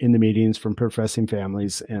in the meetings from professing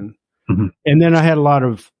families. And then I had a lot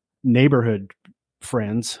of neighborhood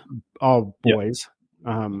friends, all boys.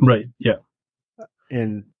 Right. Yeah.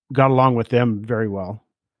 And got along with them very well.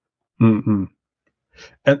 And,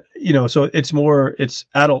 so it's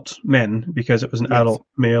adult men, because it was an adult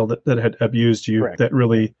male that had abused you. Correct. That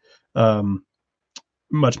really,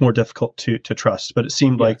 much more difficult to trust. But it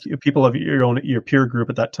seemed like people of your peer group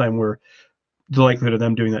at that time were, the likelihood of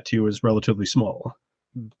them doing that to you was relatively small.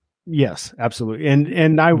 Yes, absolutely.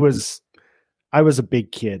 And I was a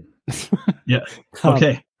big kid. Yeah.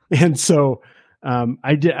 Okay. And so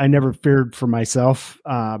I never feared for myself,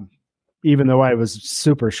 even though I was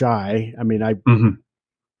super shy. I mean,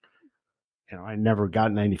 I never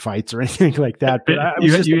got in any fights or anything like that, but I was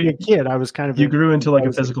You- just you- a big kid. I was kind of, You grew into like I a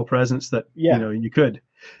was physical presence that, Yeah. you could.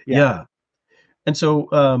 Yeah. Yeah. And so,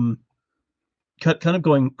 kind of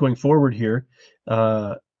going forward here,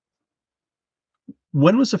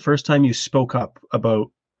 when was the first time you spoke up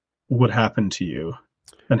about what happened to you,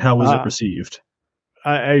 and how was it received?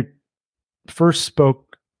 I first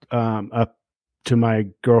spoke up to my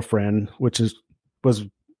girlfriend, which was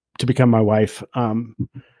to become my wife.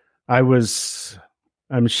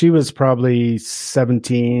 She was probably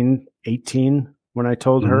 17, 18 when I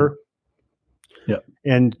told her. Yeah.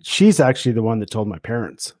 And she's actually the one that told my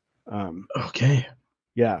parents. Okay.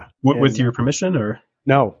 Yeah. With your permission, or?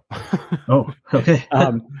 No. Oh, okay.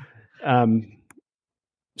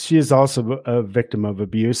 She is also a victim of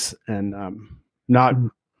abuse, and not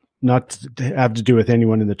to have to do with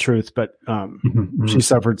anyone in the truth, but she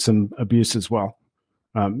suffered some abuse as well.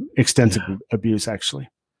 Extensive abuse, actually.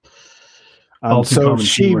 So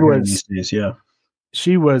she was these days, yeah.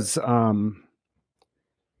 She was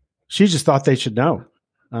she just thought they should know,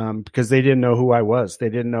 because they didn't know who I was. They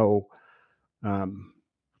didn't know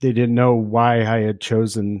why I had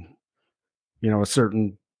chosen, a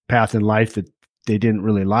certain path in life that they didn't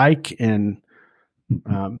really like. And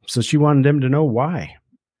so she wanted them to know why.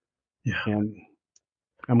 Yeah. And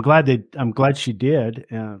I'm glad she did.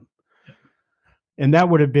 And that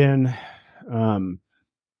would have been,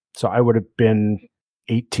 so I would have been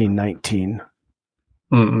 18, 19.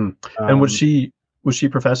 And was she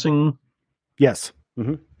professing? Yes.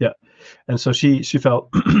 Mm-hmm. Yeah. And so she felt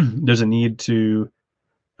there's a need to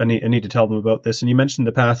tell them about this. And you mentioned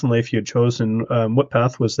the path in life you had chosen. What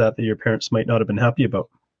path was that your parents might not have been happy about?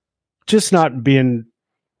 Just not being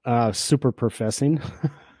super professing.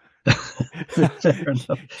 Fair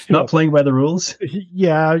enough. Not playing by the rules.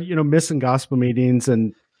 Yeah, missing gospel meetings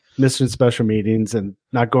and missing special meetings and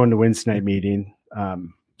not going to Wednesday night meeting.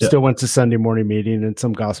 Still went to Sunday morning meeting and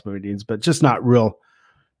some gospel meetings, but just not real,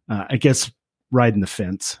 I guess, riding the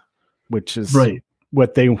fence, which is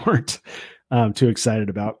what they weren't too excited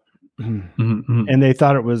about. And they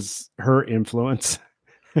thought it was her influence,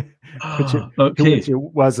 which it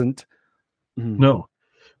wasn't. No.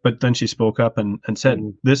 But then she spoke up and said,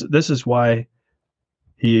 this is why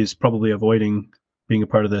he is probably avoiding being a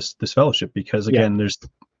part of this fellowship, because again, there's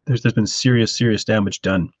been serious damage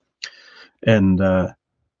done. And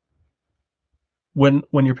when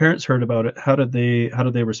your parents heard about it, how did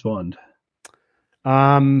they respond?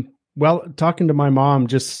 Well, talking to my mom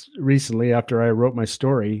just recently after I wrote my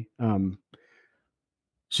story,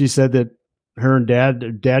 she said that her and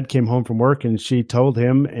dad came home from work and she told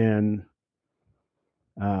him, and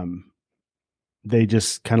they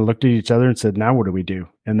just kind of looked at each other and said, "Now what do we do?"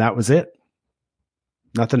 And that was it.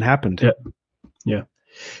 Nothing happened. Yeah.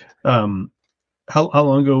 How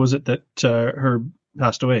long ago was it that Herb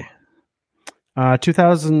passed away?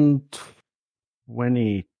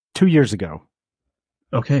 2020, 2 years ago.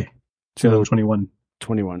 Okay. 2021.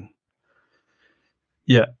 21.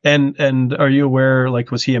 Yeah. And are you aware,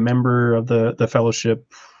 like, was he a member of the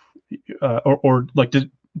fellowship, or like,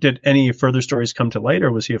 did any further stories come to light,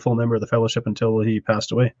 or was he a full member of the fellowship until he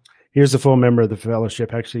passed away? He was a full member of the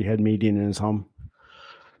fellowship. Actually had meeting in his home,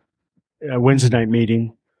 a Wednesday night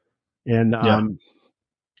meeting. And, and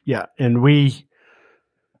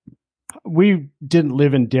we didn't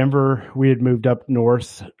live in Denver. We had moved up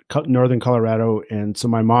northern Colorado. And so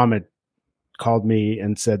my mom had called me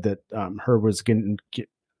and said that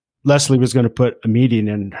Leslie was going to put a meeting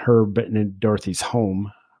in Herb and Dorothy's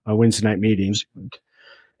home, a Wednesday night meeting.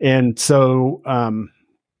 And so, I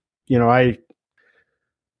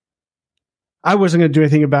wasn't going to do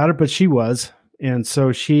anything about it, but she was. And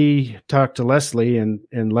so she talked to Leslie,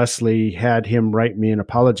 and Leslie had him write me an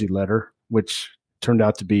apology letter, which turned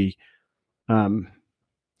out to be kind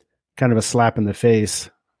of a slap in the face.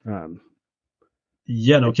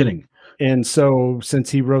 Yeah, no kidding. And so since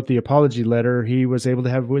he wrote the apology letter, he was able to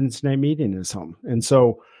have a Wednesday night meeting in his home. And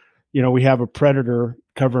so, we have a predator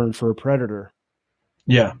covering for a predator.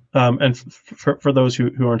 Yeah. And for those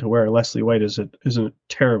who aren't aware, Leslie White is a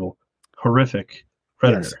terrible, horrific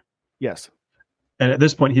predator. Yes. And at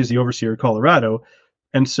this point, he's the overseer of Colorado.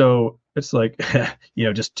 And so it's like,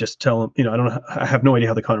 just tell him, I have no idea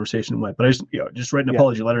how the conversation went, but I just write an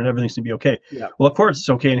apology letter and everything's going to be okay. Yeah. Well, of course it's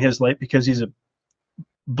okay in his life because he's a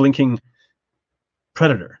blinking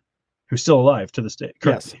predator who's still alive to this day.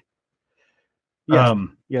 Currently. Yes.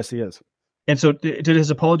 Yes, he is. And so did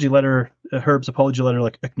his apology letter, Herb's apology letter,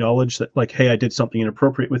 like acknowledge that, like, hey, I did something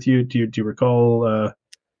inappropriate with you? Do you recall?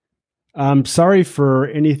 I'm sorry for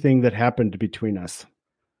anything that happened between us.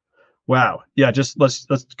 Wow. Yeah. Just let's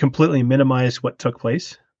completely minimize what took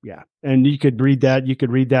place. Yeah. And you could read that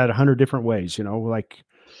 100 different ways, like,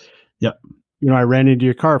 Yeah. I ran into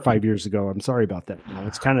your car 5 years ago. I'm sorry about that.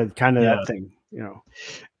 It's kind of Yeah. that thing,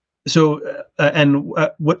 So,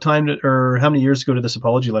 what time or how many years ago did this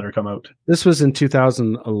apology letter come out? This was in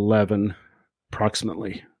 2011,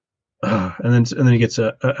 approximately. And then he gets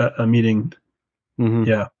a meeting. Mm-hmm.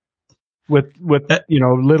 Yeah. With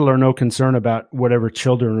little or no concern about whatever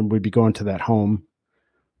children would be going to that home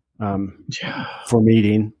for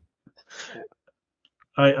meeting.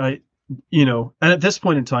 And at this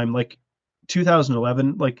point in time, like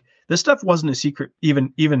 2011, like this stuff wasn't a secret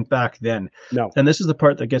even back then. No. And this is the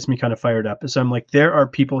part that gets me kind of fired up. Is I'm like, there are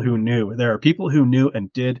people who knew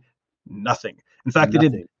and did nothing. In fact,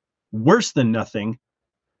 Nothing. they did worse than nothing.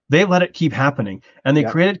 They let it keep happening, and they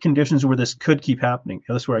created conditions where this could keep happening.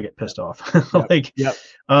 That's where I get pissed off. I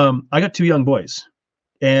got 2 young boys,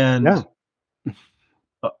 and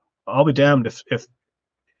I'll be damned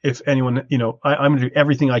if anyone, I'm going to do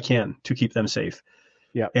everything I can to keep them safe.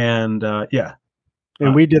 Yeah. And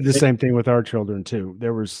and we did the same thing with our children too.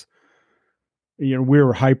 There was, we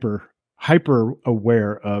were hyper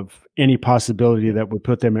aware of any possibility that would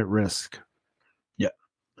put them at risk. Yeah.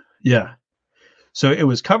 Yeah. So it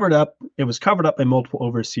was covered up. It was covered up by multiple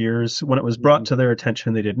overseers. When it was brought to their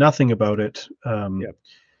attention, they did nothing about it.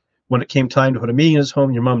 When it came time to put a meeting in his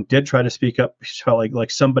home, your mom did try to speak up. She felt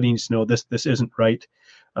like somebody needs to know this isn't right.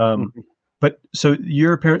 But so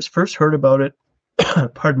your parents first heard about it,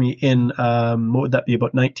 pardon me, in what would that be,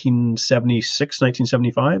 about 1976,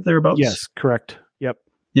 1975, thereabouts? Yes, correct. Yep.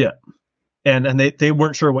 Yeah. And they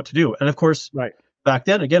weren't sure what to do. And of course, right. Back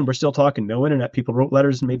then, again, we're still talking no internet. People wrote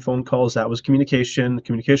letters and made phone calls. That was communication.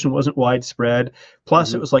 Communication wasn't widespread.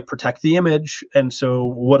 Plus, it was like protect the image. And so,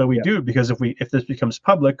 what do we do? Because if this becomes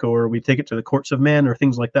public, or we take it to the courts of men, or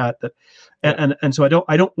things like that, and so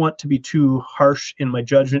I don't want to be too harsh in my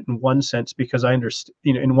judgment in one sense, because I understand,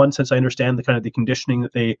 in one sense I understand the kind of the conditioning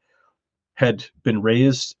that they had been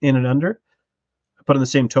raised in and under. But on the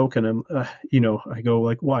same token, I'm I go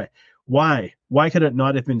like, why could it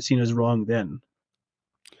not have been seen as wrong then?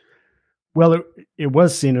 Well, it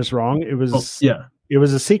was seen as wrong. It was it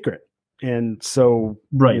was a secret, and so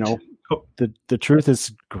the truth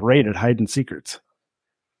is great at hiding secrets.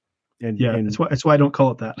 And that's why I don't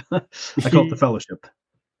call it that. I call it the fellowship.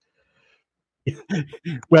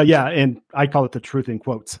 Well, yeah, and I call it the truth in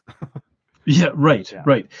quotes. Right.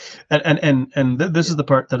 And this is the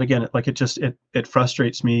part that, again, it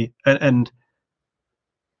frustrates me, and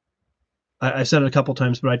I said it a couple of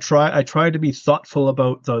times, but I try to be thoughtful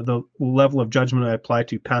about the level of judgment I apply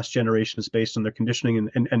to past generations based on their conditioning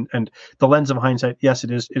and the lens of hindsight. Yes, it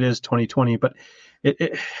is 2020, but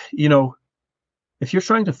it if you're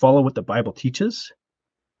trying to follow what the Bible teaches,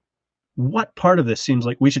 what part of this seems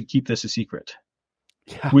like we should keep this a secret?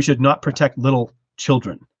 Yeah. We should not protect little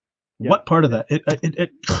children. Yeah. What part of that?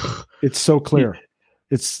 It's so clear.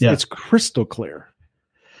 It's crystal clear.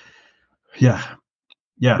 Yeah.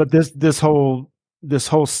 Yeah. But this whole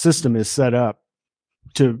system is set up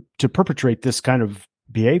to perpetrate this kind of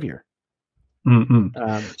behavior.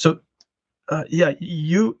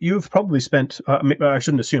 You've probably spent, I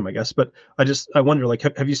shouldn't assume, I guess, but I wonder, like,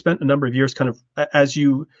 have you spent a number of years kind of as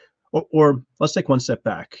you, or let's take one step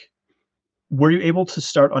back. Were you able to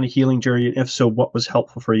start on a healing journey? And if so, what was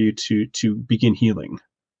helpful for you to begin healing?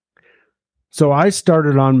 So I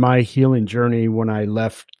started on my healing journey when I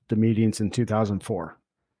left the meetings in 2004.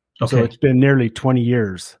 Okay. So it's been nearly 20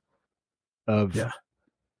 years of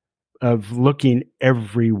looking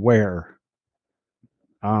everywhere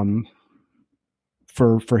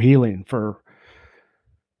for healing, for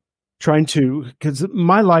trying to, because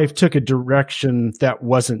my life took a direction that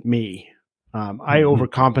wasn't me. I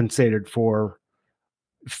overcompensated for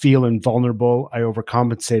feeling vulnerable. I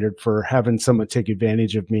overcompensated for having someone take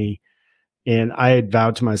advantage of me. And I had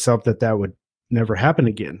vowed to myself that would never happen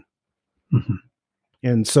again. Mm-hmm.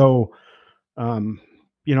 And so, I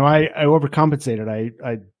overcompensated.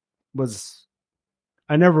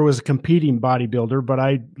 I never was a competing bodybuilder, but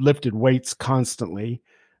I lifted weights constantly.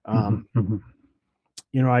 I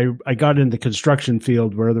got in the construction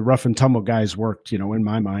field where the rough and tumble guys worked, in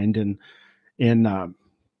my mind, and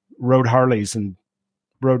rode Harleys and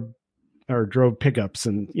drove pickups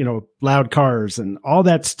and, loud cars and all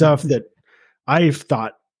that stuff that I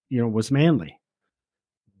thought, was manly.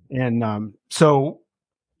 And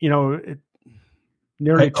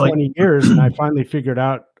nearly 20 years, and I finally figured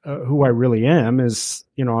out who I really am is,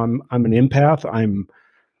 I'm an empath. I'm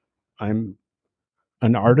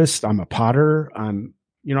an artist. I'm a potter. I'm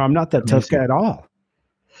not that tough guy at all.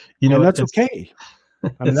 And that's okay.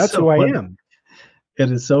 I mean, that's who I am.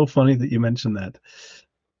 It is so funny that you mentioned that.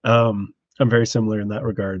 I'm very similar in that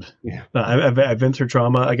regard. Yeah. I've been through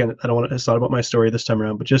trauma. Again, I don't want to, it's not about my story this time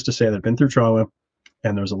around, but just to say that I've been through trauma,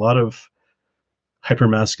 and there's a lot of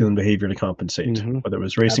hypermasculine behavior to compensate, Mm-hmm. whether it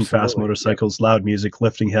was racing fast Absolutely. motorcycles, loud music,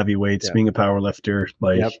 lifting heavy weights, Yep. being a power lifter,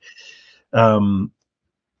 Yep. um,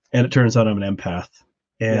 and it turns out I'm an empath,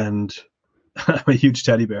 Yeah. and I'm a huge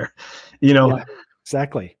teddy bear, you know, Yeah.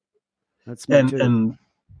 Exactly. That's me too. and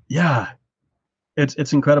yeah,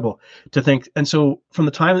 it's incredible to think. And so from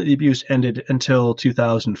the time that the abuse ended until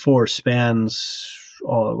 2004 spans,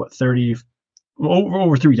 30,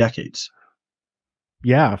 over 3 decades,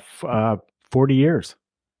 Yeah. 40 years.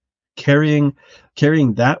 carrying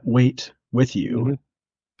that weight with you, Mm-hmm.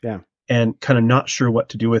 Yeah. and kind of not sure what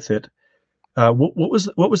to do with it. What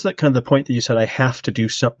was that kind of the point that you said, I have to do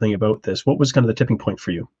something about this? What was kind of the tipping point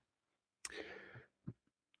for you?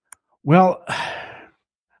 Well,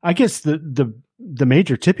 I guess the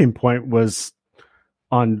major tipping point was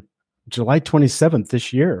on July 27th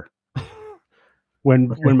this year, when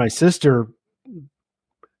my sister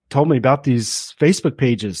told me about these Facebook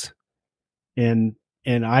pages, and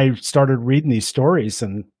I started reading these stories,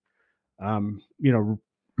 and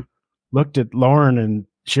looked at Lauren and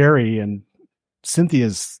Sherry and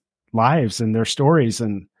Cynthia's lives and their stories,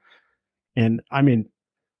 and I mean,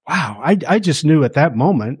 wow, I just knew at that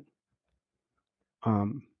moment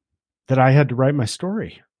that I had to write my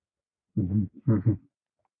story. Mm-hmm. Mm-hmm.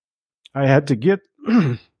 I had to get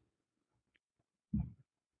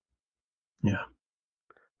Yeah.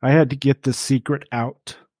 I had to get the secret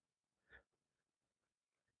out,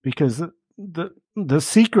 because the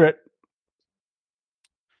secret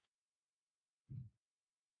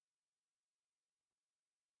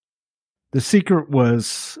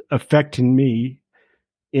was affecting me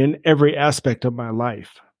in every aspect of my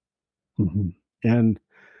life. Mm-hmm.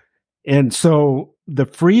 And so the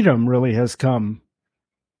freedom really has come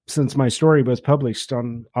since my story was published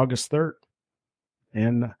on August 3rd.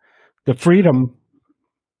 And the freedom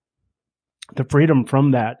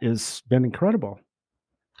from that has been incredible.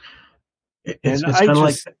 It's kind of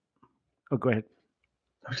like, oh, go ahead.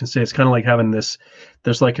 I was gonna say, it's kind of like having this,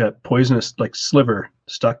 there's like a poisonous like sliver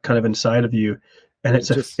stuck kind of inside of you, and it's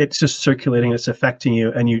just circulating, it's affecting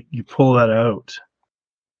you, and you pull that out,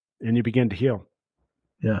 and you begin to heal.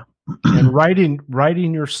 Yeah. And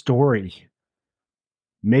writing your story,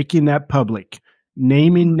 making that public,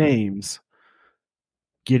 naming names,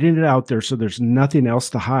 getting it out there so there's nothing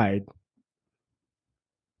else to hide,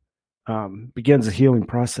 begins a healing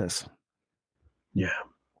process. Yeah.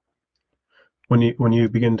 When you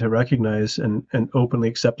begin to recognize and openly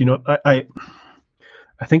accept, I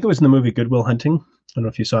think it was in the movie Good Will Hunting. I don't know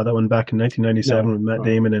if you saw that one back in 1997 with Matt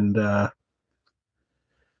Damon and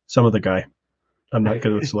some other guy. I'm not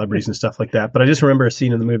good with celebrities and stuff like that, but I just remember a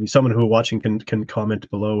scene in the movie. Someone who watching can comment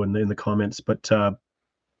below in the comments. But the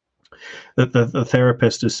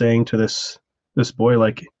therapist is saying to this boy,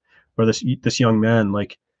 like, or this young man,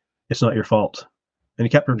 like, it's not your fault, and he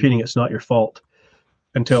kept repeating, it's not your fault,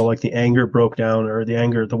 until like the anger broke down, or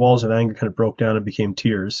the walls of anger kind of broke down and became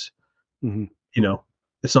tears. Mm-hmm.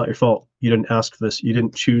 It's not your fault. You didn't ask for this. You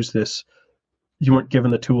didn't choose this. You weren't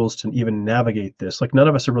given the tools to even navigate this. Like, none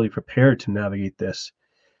of us are really prepared to navigate this.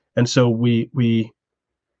 And so we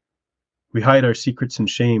hide our secrets in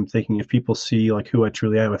shame, thinking if people see like who I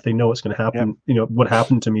truly am, if they know what's going to happen, what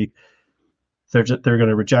happened to me, they're going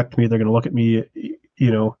to reject me. They're going to look at me,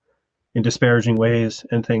 in disparaging ways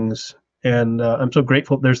and things. And I'm so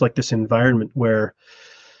grateful there's like this environment where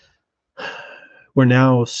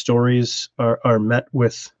now stories are met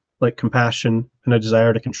with like compassion and a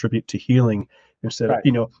desire to contribute to healing instead of,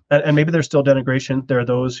 and maybe there's still denigration. There are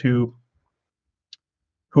those who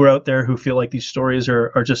are out there who feel like these stories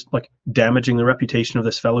are just like damaging the reputation of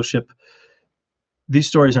this fellowship. These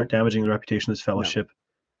stories aren't damaging the reputation of this fellowship. No.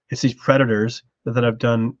 It's these predators that have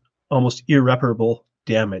done almost irreparable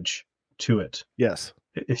damage to it. Yes.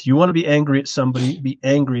 If you want to be angry at somebody, be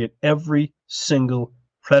angry at every single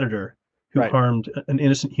predator who harmed an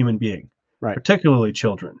innocent human being, particularly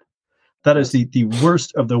children. That is the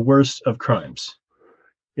worst of the worst of crimes.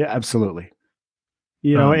 Yeah, absolutely.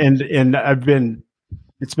 And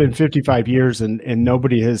it's been 55 years and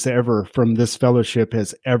nobody has ever from this fellowship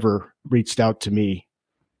has ever reached out to me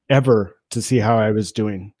ever to see how I was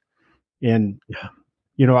doing. And,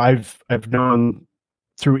 I've known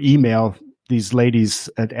through email these ladies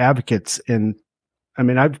at Advocates, and I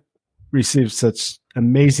mean, I've received such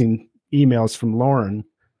amazing emails from Lauren.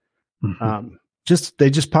 Mm-hmm. They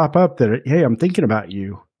just pop up that, hey, I'm thinking about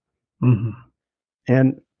you. Mm-hmm.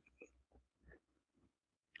 And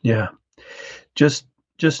yeah, just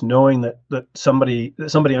knowing that somebody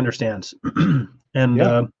understands. And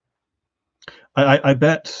Yeah. I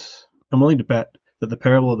bet, I'm willing to bet that the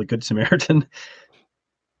parable of the Good Samaritan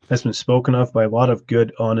has been spoken of by a lot of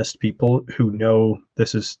good, honest people who know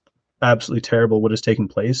this is absolutely terrible what has taken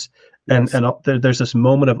place. Yes. And there's this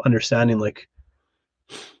moment of understanding, like,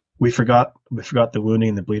 we forgot the wounding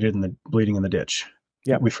and the bleeding in the ditch.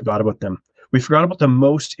 Yeah. We forgot about them. We forgot about the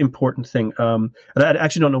most important thing. And I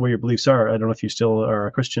actually don't know where your beliefs are. I don't know if you still are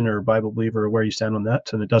a Christian or a Bible believer or where you stand on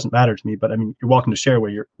that. And it doesn't matter to me, but I mean, you're welcome to share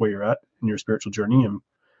where you're at in your spiritual journey.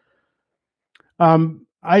 And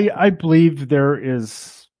I believe there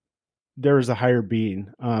is a higher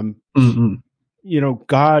being.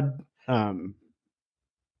 God,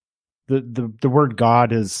 the word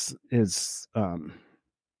God is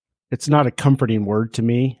it's not a comforting word to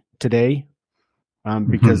me today,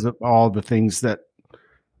 because of all the things that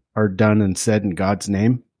are done and said in God's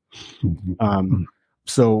name.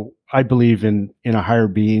 So I believe in a higher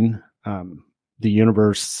being, the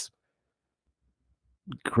universe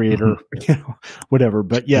creator, whatever.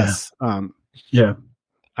 But yes,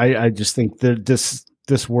 I just think that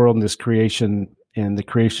this world and this creation and the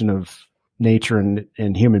creation of nature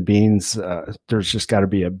and human beings, there's just got to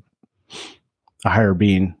be a higher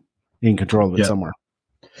being in control of it somewhere.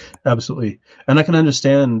 Absolutely. And I can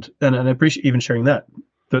understand, and I appreciate even sharing that.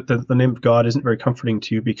 The name of God isn't very comforting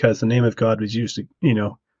to you because the name of God was used,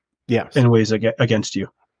 in ways against you.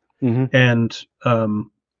 And, I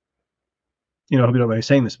hope you don't mind me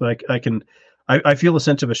saying this, but I feel a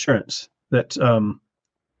sense of assurance that,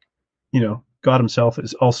 God himself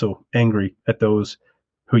is also angry at those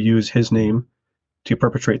who use his name to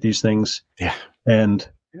perpetrate these things. Yeah. And,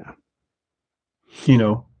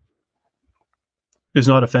 is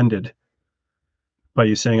not offended by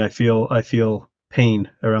you saying, I feel pain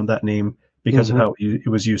around that name because of how it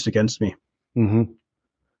was used against me. And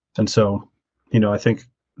so, I think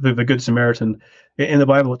the Good Samaritan in the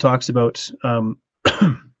Bible, it talks about,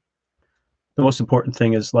 the most important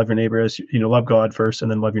thing is love your neighbor as, love God first, and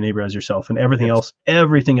then love your neighbor as yourself, and everything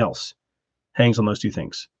else hangs on those two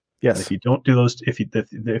things. Yes. And if you don't do those,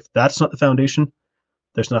 if that's not the foundation,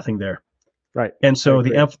 there's nothing there. Right. And so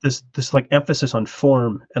this like emphasis on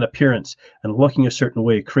form and appearance and looking a certain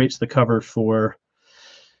way creates the cover for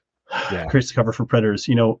predators.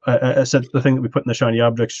 I said the thing that we put in the shiny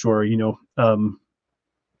objects drawer, you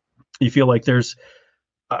feel like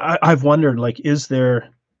I've wondered, like, is there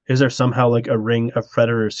somehow like a ring of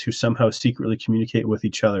predators who somehow secretly communicate with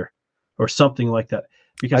each other or something like that?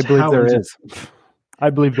 Because I believe there is. I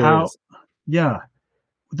believe there is. Yeah.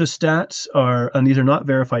 The stats are, and these are not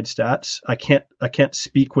verified stats. I can't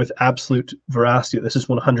speak with absolute veracity. This is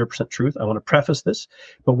 100% truth. I want to preface this,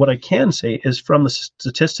 but what I can say is from the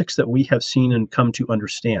statistics that we have seen and come to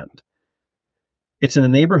understand, it's in the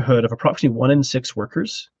neighborhood of approximately 1 in 6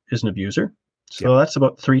 workers is an abuser. So that's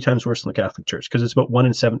about 3 times worse than the Catholic Church, because it's about 1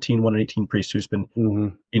 in 17, 1 in 18 priests who's been,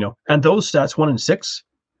 and those stats, 1 in 6,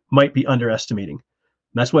 might be underestimating.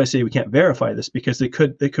 And that's why I say we can't verify this, because they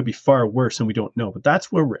could be far worse and we don't know. But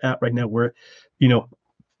that's where we're at right now. We're,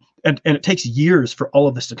 and it takes years for all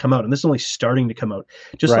of this to come out. And this is only starting to come out.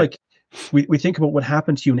 Just like we think about what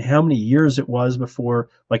happened to you and how many years it was before,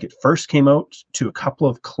 like, it first came out to a couple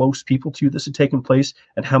of close people to you this had taken place,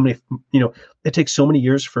 and how many, it takes so many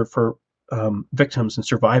years for victims and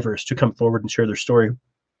survivors to come forward and share their story.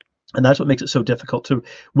 And that's what makes it so difficult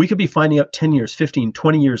we could be finding out 10 years, 15,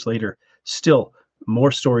 20 years later, still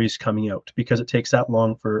more stories coming out, because it takes that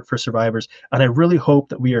long for survivors. And I really hope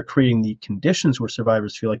that we are creating the conditions where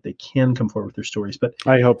survivors feel like they can come forward with their stories. But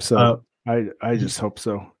I hope so. I just hope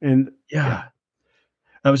so. And I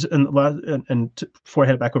was, and before I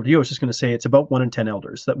head back over to you, I was just going to say it's about 1 in 10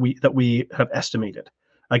 elders that we have estimated.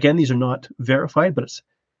 Again, these are not verified, but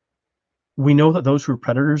we know that those who are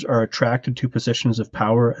predators are attracted to positions of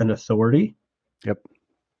power and authority. Yep.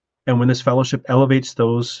 And when this fellowship elevates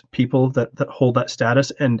those people that hold that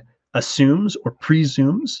status and assumes or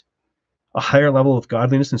presumes a higher level of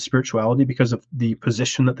godliness and spirituality because of the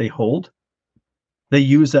position that they hold, they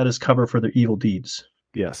use that as cover for their evil deeds.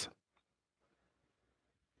 Yes.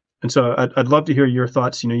 And so I'd love to hear your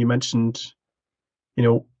thoughts. You mentioned,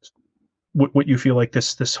 what you feel like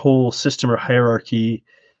this whole system or hierarchy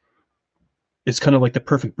is kind of like the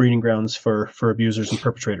perfect breeding grounds for abusers and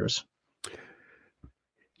perpetrators.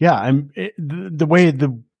 Yeah, the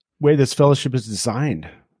way this fellowship is designed.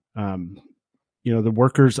 The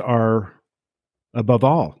workers are above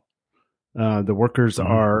all. The workers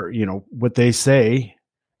are, what they say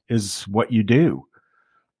is what you do.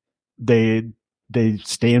 They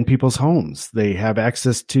stay in people's homes. They have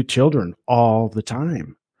access to children all the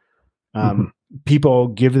time. People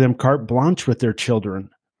give them carte blanche with their children.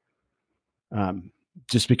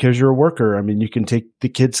 Just because you're a worker, I mean, you can take the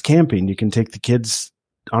kids camping, you can take the kids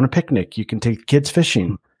on a picnic, you can take the kids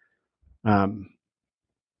fishing.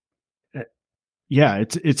 Yeah,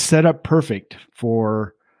 it's set up perfect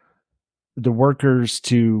for the workers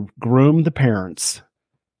to groom the parents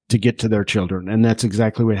to get to their children. And that's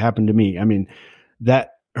exactly what happened to me. I mean,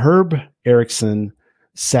 that Herb Erickson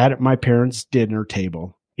sat at my parents' dinner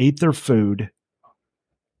table, ate their food,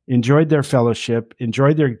 enjoyed their fellowship,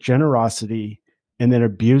 enjoyed their generosity, and then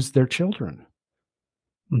abused their children.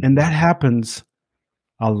 Mm-hmm. And that happens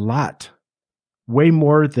a lot, way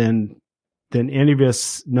more than any of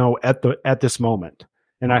us know at this moment.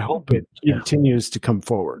 And I hope it continues to come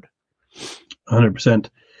forward. 100%.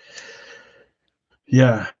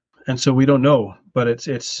 Yeah. And so we don't know, but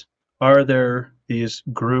it's, are there these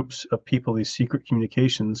groups of people, these secret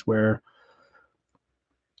communications where,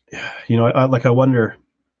 you know, I wonder,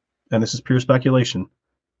 and this is pure speculation,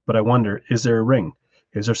 but I wonder, is there a ring?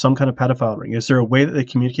 Is there some kind of pedophile ring? Is there a way that they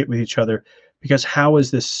communicate with each other? Because how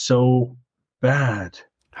is this so bad?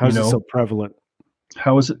 How is it so prevalent?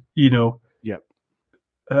 How is it, you know? Yep.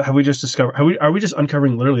 Have we just discovered, are we just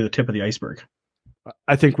uncovering literally the tip of the iceberg?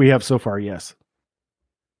 I think we have so far, yes.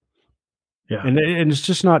 Yeah. And it's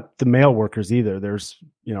just not the male workers either. There's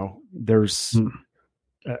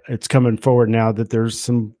it's coming forward now that there's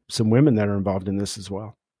some women that are involved in this as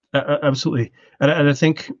well. Absolutely. And I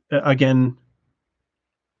think, again,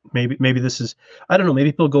 maybe this is, I don't know,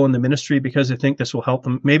 maybe people go in the ministry because they think this will help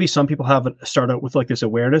them. Maybe some people start out with like this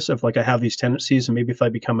awareness of like, I have these tendencies, and maybe if I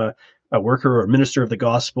become a worker or a minister of the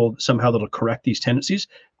gospel, somehow that'll correct these tendencies.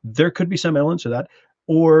 There could be some elements of that,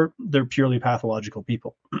 or they're purely pathological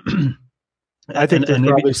people. I think there's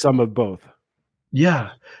probably some of both.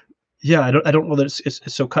 Yeah. Yeah. I don't know that it's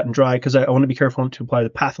so cut and dry, because I want to be careful to apply the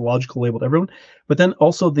pathological label to everyone, but then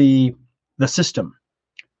also the system.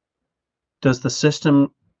 Does the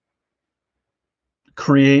system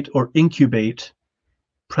create or incubate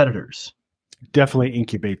predators? Definitely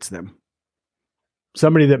incubates them.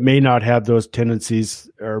 Somebody that may not have those tendencies,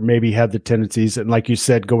 or maybe have the tendencies, and like you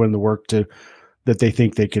said, go into work that they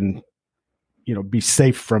think they can, you know, be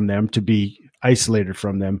safe from them, to be isolated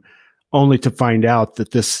from them, only to find out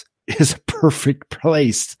that this is a perfect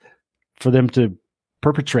place for them to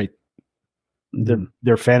perpetrate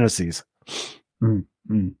their fantasies.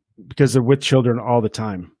 Mm-hmm. Because they're with children all the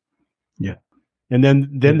time. Yeah. And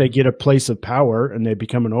then they get a place of power and they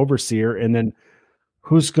become an overseer. And then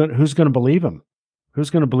who's going to believe them?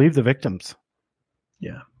 Who's going to believe the victims?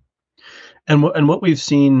 Yeah. And what we've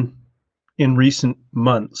seen in recent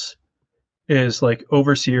months is like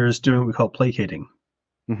overseers doing what we call placating.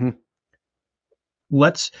 Mm-hmm.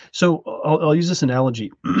 So I'll use this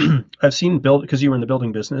analogy. I've seen because you were in the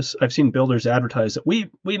building business, I've seen builders advertise that we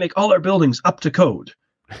make all our buildings up to code.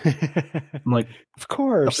 I'm like, of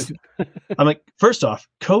course. I'm like, first off,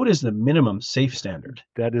 code is the minimum safe standard.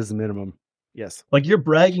 That is the minimum. Yes. Like, you're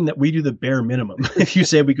bragging that we do the bare minimum. If you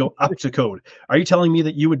say we go up to code, are you telling me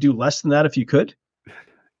that you would do less than that if you could?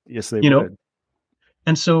 Yes, they would.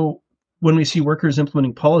 And so when we see workers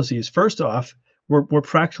implementing policies, first off, we're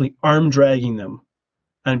practically arm dragging them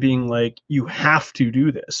and being like, you have to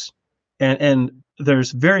do this. And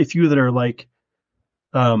there's very few that are like,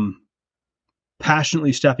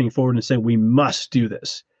 passionately stepping forward and saying, we must do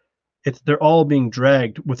this. They're all being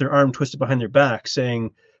dragged with their arm twisted behind their back,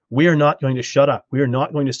 saying, we are not going to shut up. We are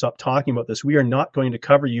not going to stop talking about this. We are not going to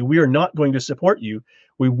cover you. We are not going to support you.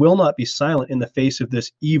 We will not be silent in the face of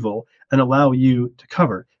this evil and allow you to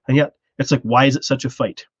cover. And yet it's like, why is it such a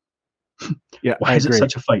fight? Yeah. Why is it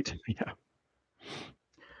such a fight? Yeah.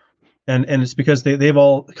 And it's because they've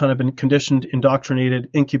all kind of been conditioned, indoctrinated,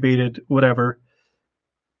 incubated, whatever.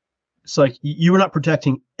 It's like, you are not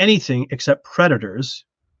protecting anything except predators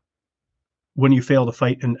when you fail to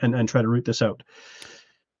fight and try to root this out.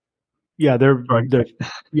 Yeah, they're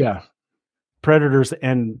yeah, predators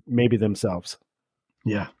and maybe themselves.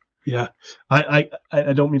 Yeah, yeah. I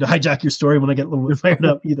don't mean to hijack your story when I get a little bit fired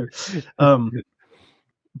up either.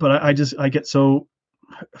 But I get so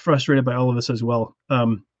frustrated by all of this as well.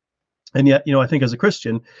 And yet, I think as a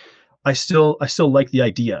Christian, I still like the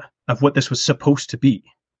idea of what this was supposed to be.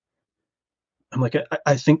 I'm like,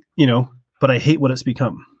 I think, but I hate what it's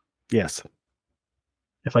become. Yes.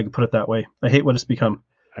 If I could put it that way, I hate what it's become.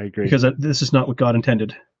 I agree. Because this is not what God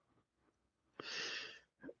intended.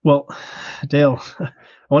 Well, Dale, I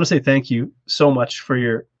want to say thank you so much for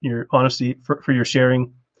your honesty, for your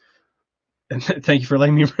sharing. And thank you for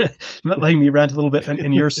letting me rant a little bit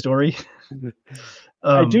in your story.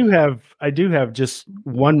 I do have just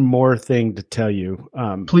one more thing to tell you.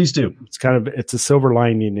 Please do. It's a silver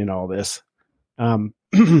lining in all this.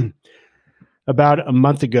 about a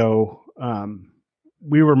month ago,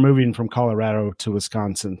 we were moving from Colorado to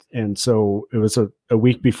Wisconsin. And so it was a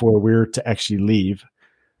week before we were to actually leave.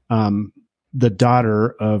 The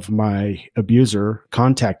daughter of my abuser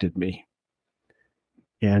contacted me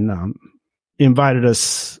and invited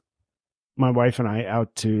us, my wife and I,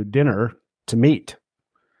 out to dinner to meet.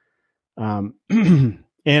 And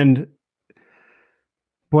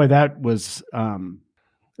boy, that was,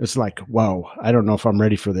 it's like, whoa, I don't know if I'm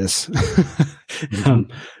ready for this.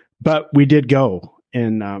 But we did go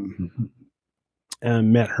and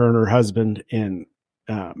met her and her husband, and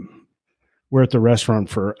we're at the restaurant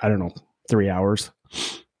for, I don't know, 3 hours.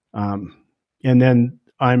 And then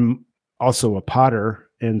I'm also a potter,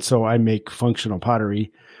 and so I make functional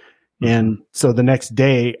pottery. And so the next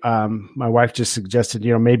day, my wife just suggested,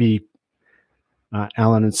 maybe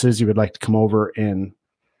Alan and Susie would like to come over and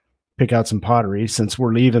pick out some pottery. Since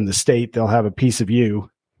we're leaving the state, they'll have a piece of you.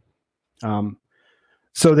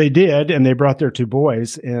 So they did, and they brought their 2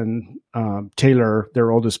 boys, and Taylor,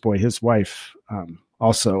 their oldest boy, his wife,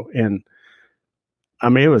 also. And I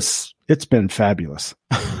mean, it's been fabulous.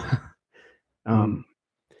 And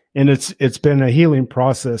it's been a healing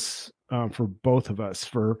process for both of us,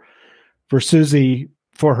 for Susie,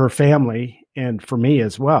 for her family, and for me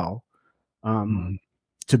as well,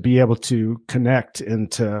 to be able to connect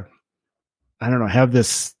and to, I don't know, have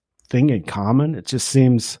this thing in common. It just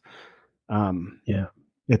seems,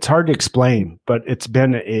 it's hard to explain, but it's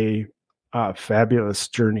been a fabulous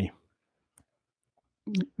journey.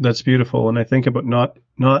 That's beautiful. And I think about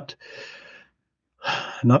not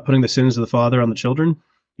putting the sins of the father on the children.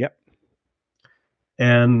 Yep.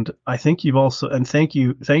 And I think you've also, and thank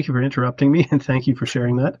you for interrupting me, and thank you for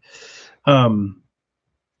sharing that.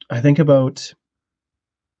 I think about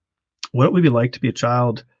what it would be like to be a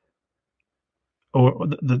child, or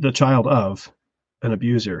the child of an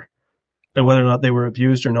abuser, and whether or not they were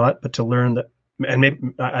abused or not, but to learn that, and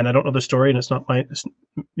I don't know the story, and it's not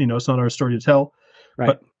our story to tell, right.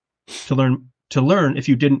 But to learn if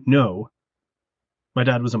you didn't know, my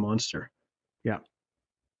dad was a monster. Yeah.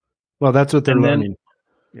 Well, that's what they're learning.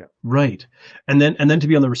 Yeah. Right. And then to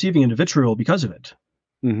be on the receiving end of vitriol because of it.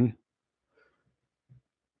 Mm-hmm.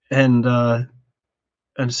 And to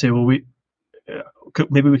say, well,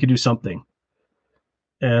 maybe we could do something.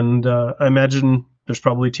 And I imagine there's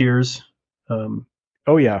probably tears.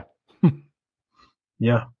 Oh yeah.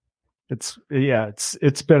 Yeah. It's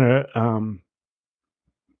been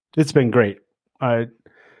it's been great. I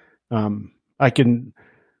can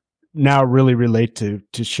now really relate to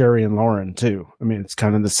Sherry and Lauren too. I mean, it's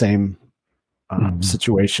kind of the same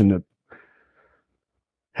situation of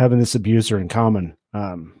having this abuser in common.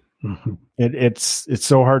 It's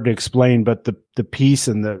so hard to explain, but the peace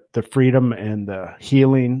and the freedom and the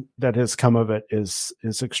healing that has come of it is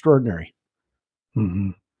extraordinary.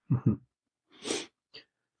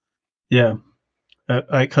 Yeah.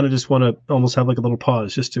 I kind of just want to almost have like a little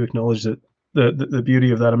pause just to acknowledge that the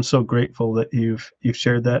beauty of that. I'm so grateful that you've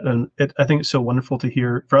shared that, and I think it's so wonderful to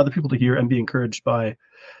hear, for other people to hear and be encouraged by.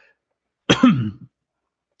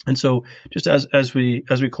 And so, just as we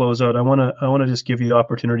close out, I want to just give you the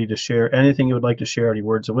opportunity to share anything you would like to share, any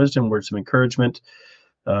words of wisdom, words of encouragement.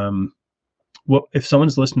 What if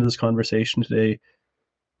someone's listening to this conversation today,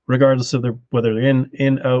 regardless of whether they're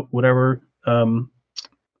in, out, whatever,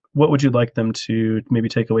 what would you like them to maybe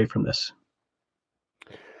take away from this?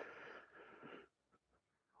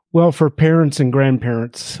 Well, for parents and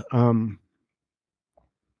grandparents,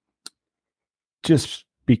 just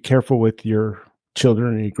be careful with your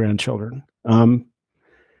children and your grandchildren.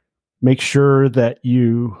 Make sure that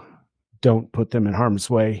you don't put them in harm's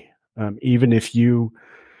way, even if you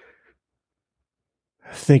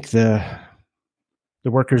think the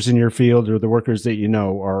workers in your field or the workers that you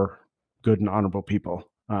know are good and honorable people.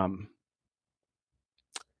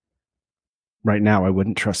 Right now, I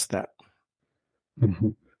wouldn't trust that.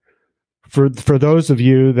 For those of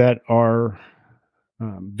you that are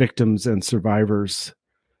victims and survivors,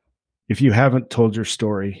 if you haven't told your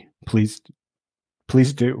story, please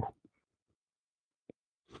do.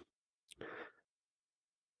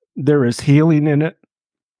 There is healing in it.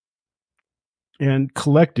 And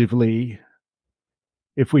collectively,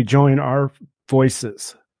 if we join our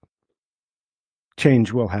voices,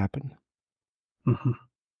 change will happen.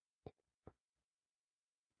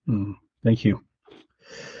 Thank you.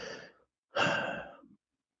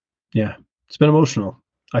 Yeah, it's been emotional.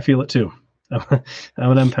 I feel it too. I'm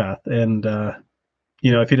an empath, and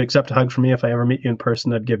if you'd accept a hug from me, if I ever meet you in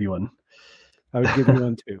person, I'd give you one. I would give you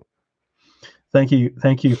one too. Thank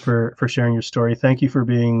you for sharing your story. Thank you for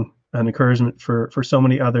being an encouragement for so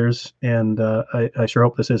many others. And I sure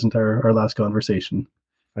hope this isn't our last conversation.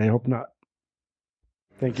 I hope not.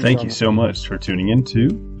 Thank you so much for tuning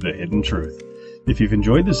into The Hidden Truth. If you've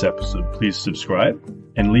enjoyed this episode, please subscribe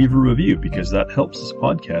and leave a review, because that helps this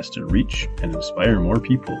podcast to reach and inspire more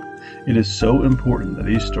people. It is so important that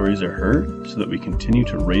these stories are heard so that we continue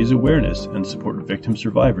to raise awareness and support victim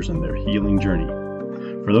survivors in their healing journey.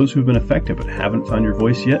 For those who've been affected but haven't found your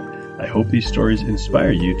voice yet, I hope these stories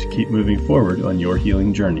inspire you to keep moving forward on your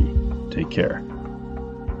healing journey. Take care.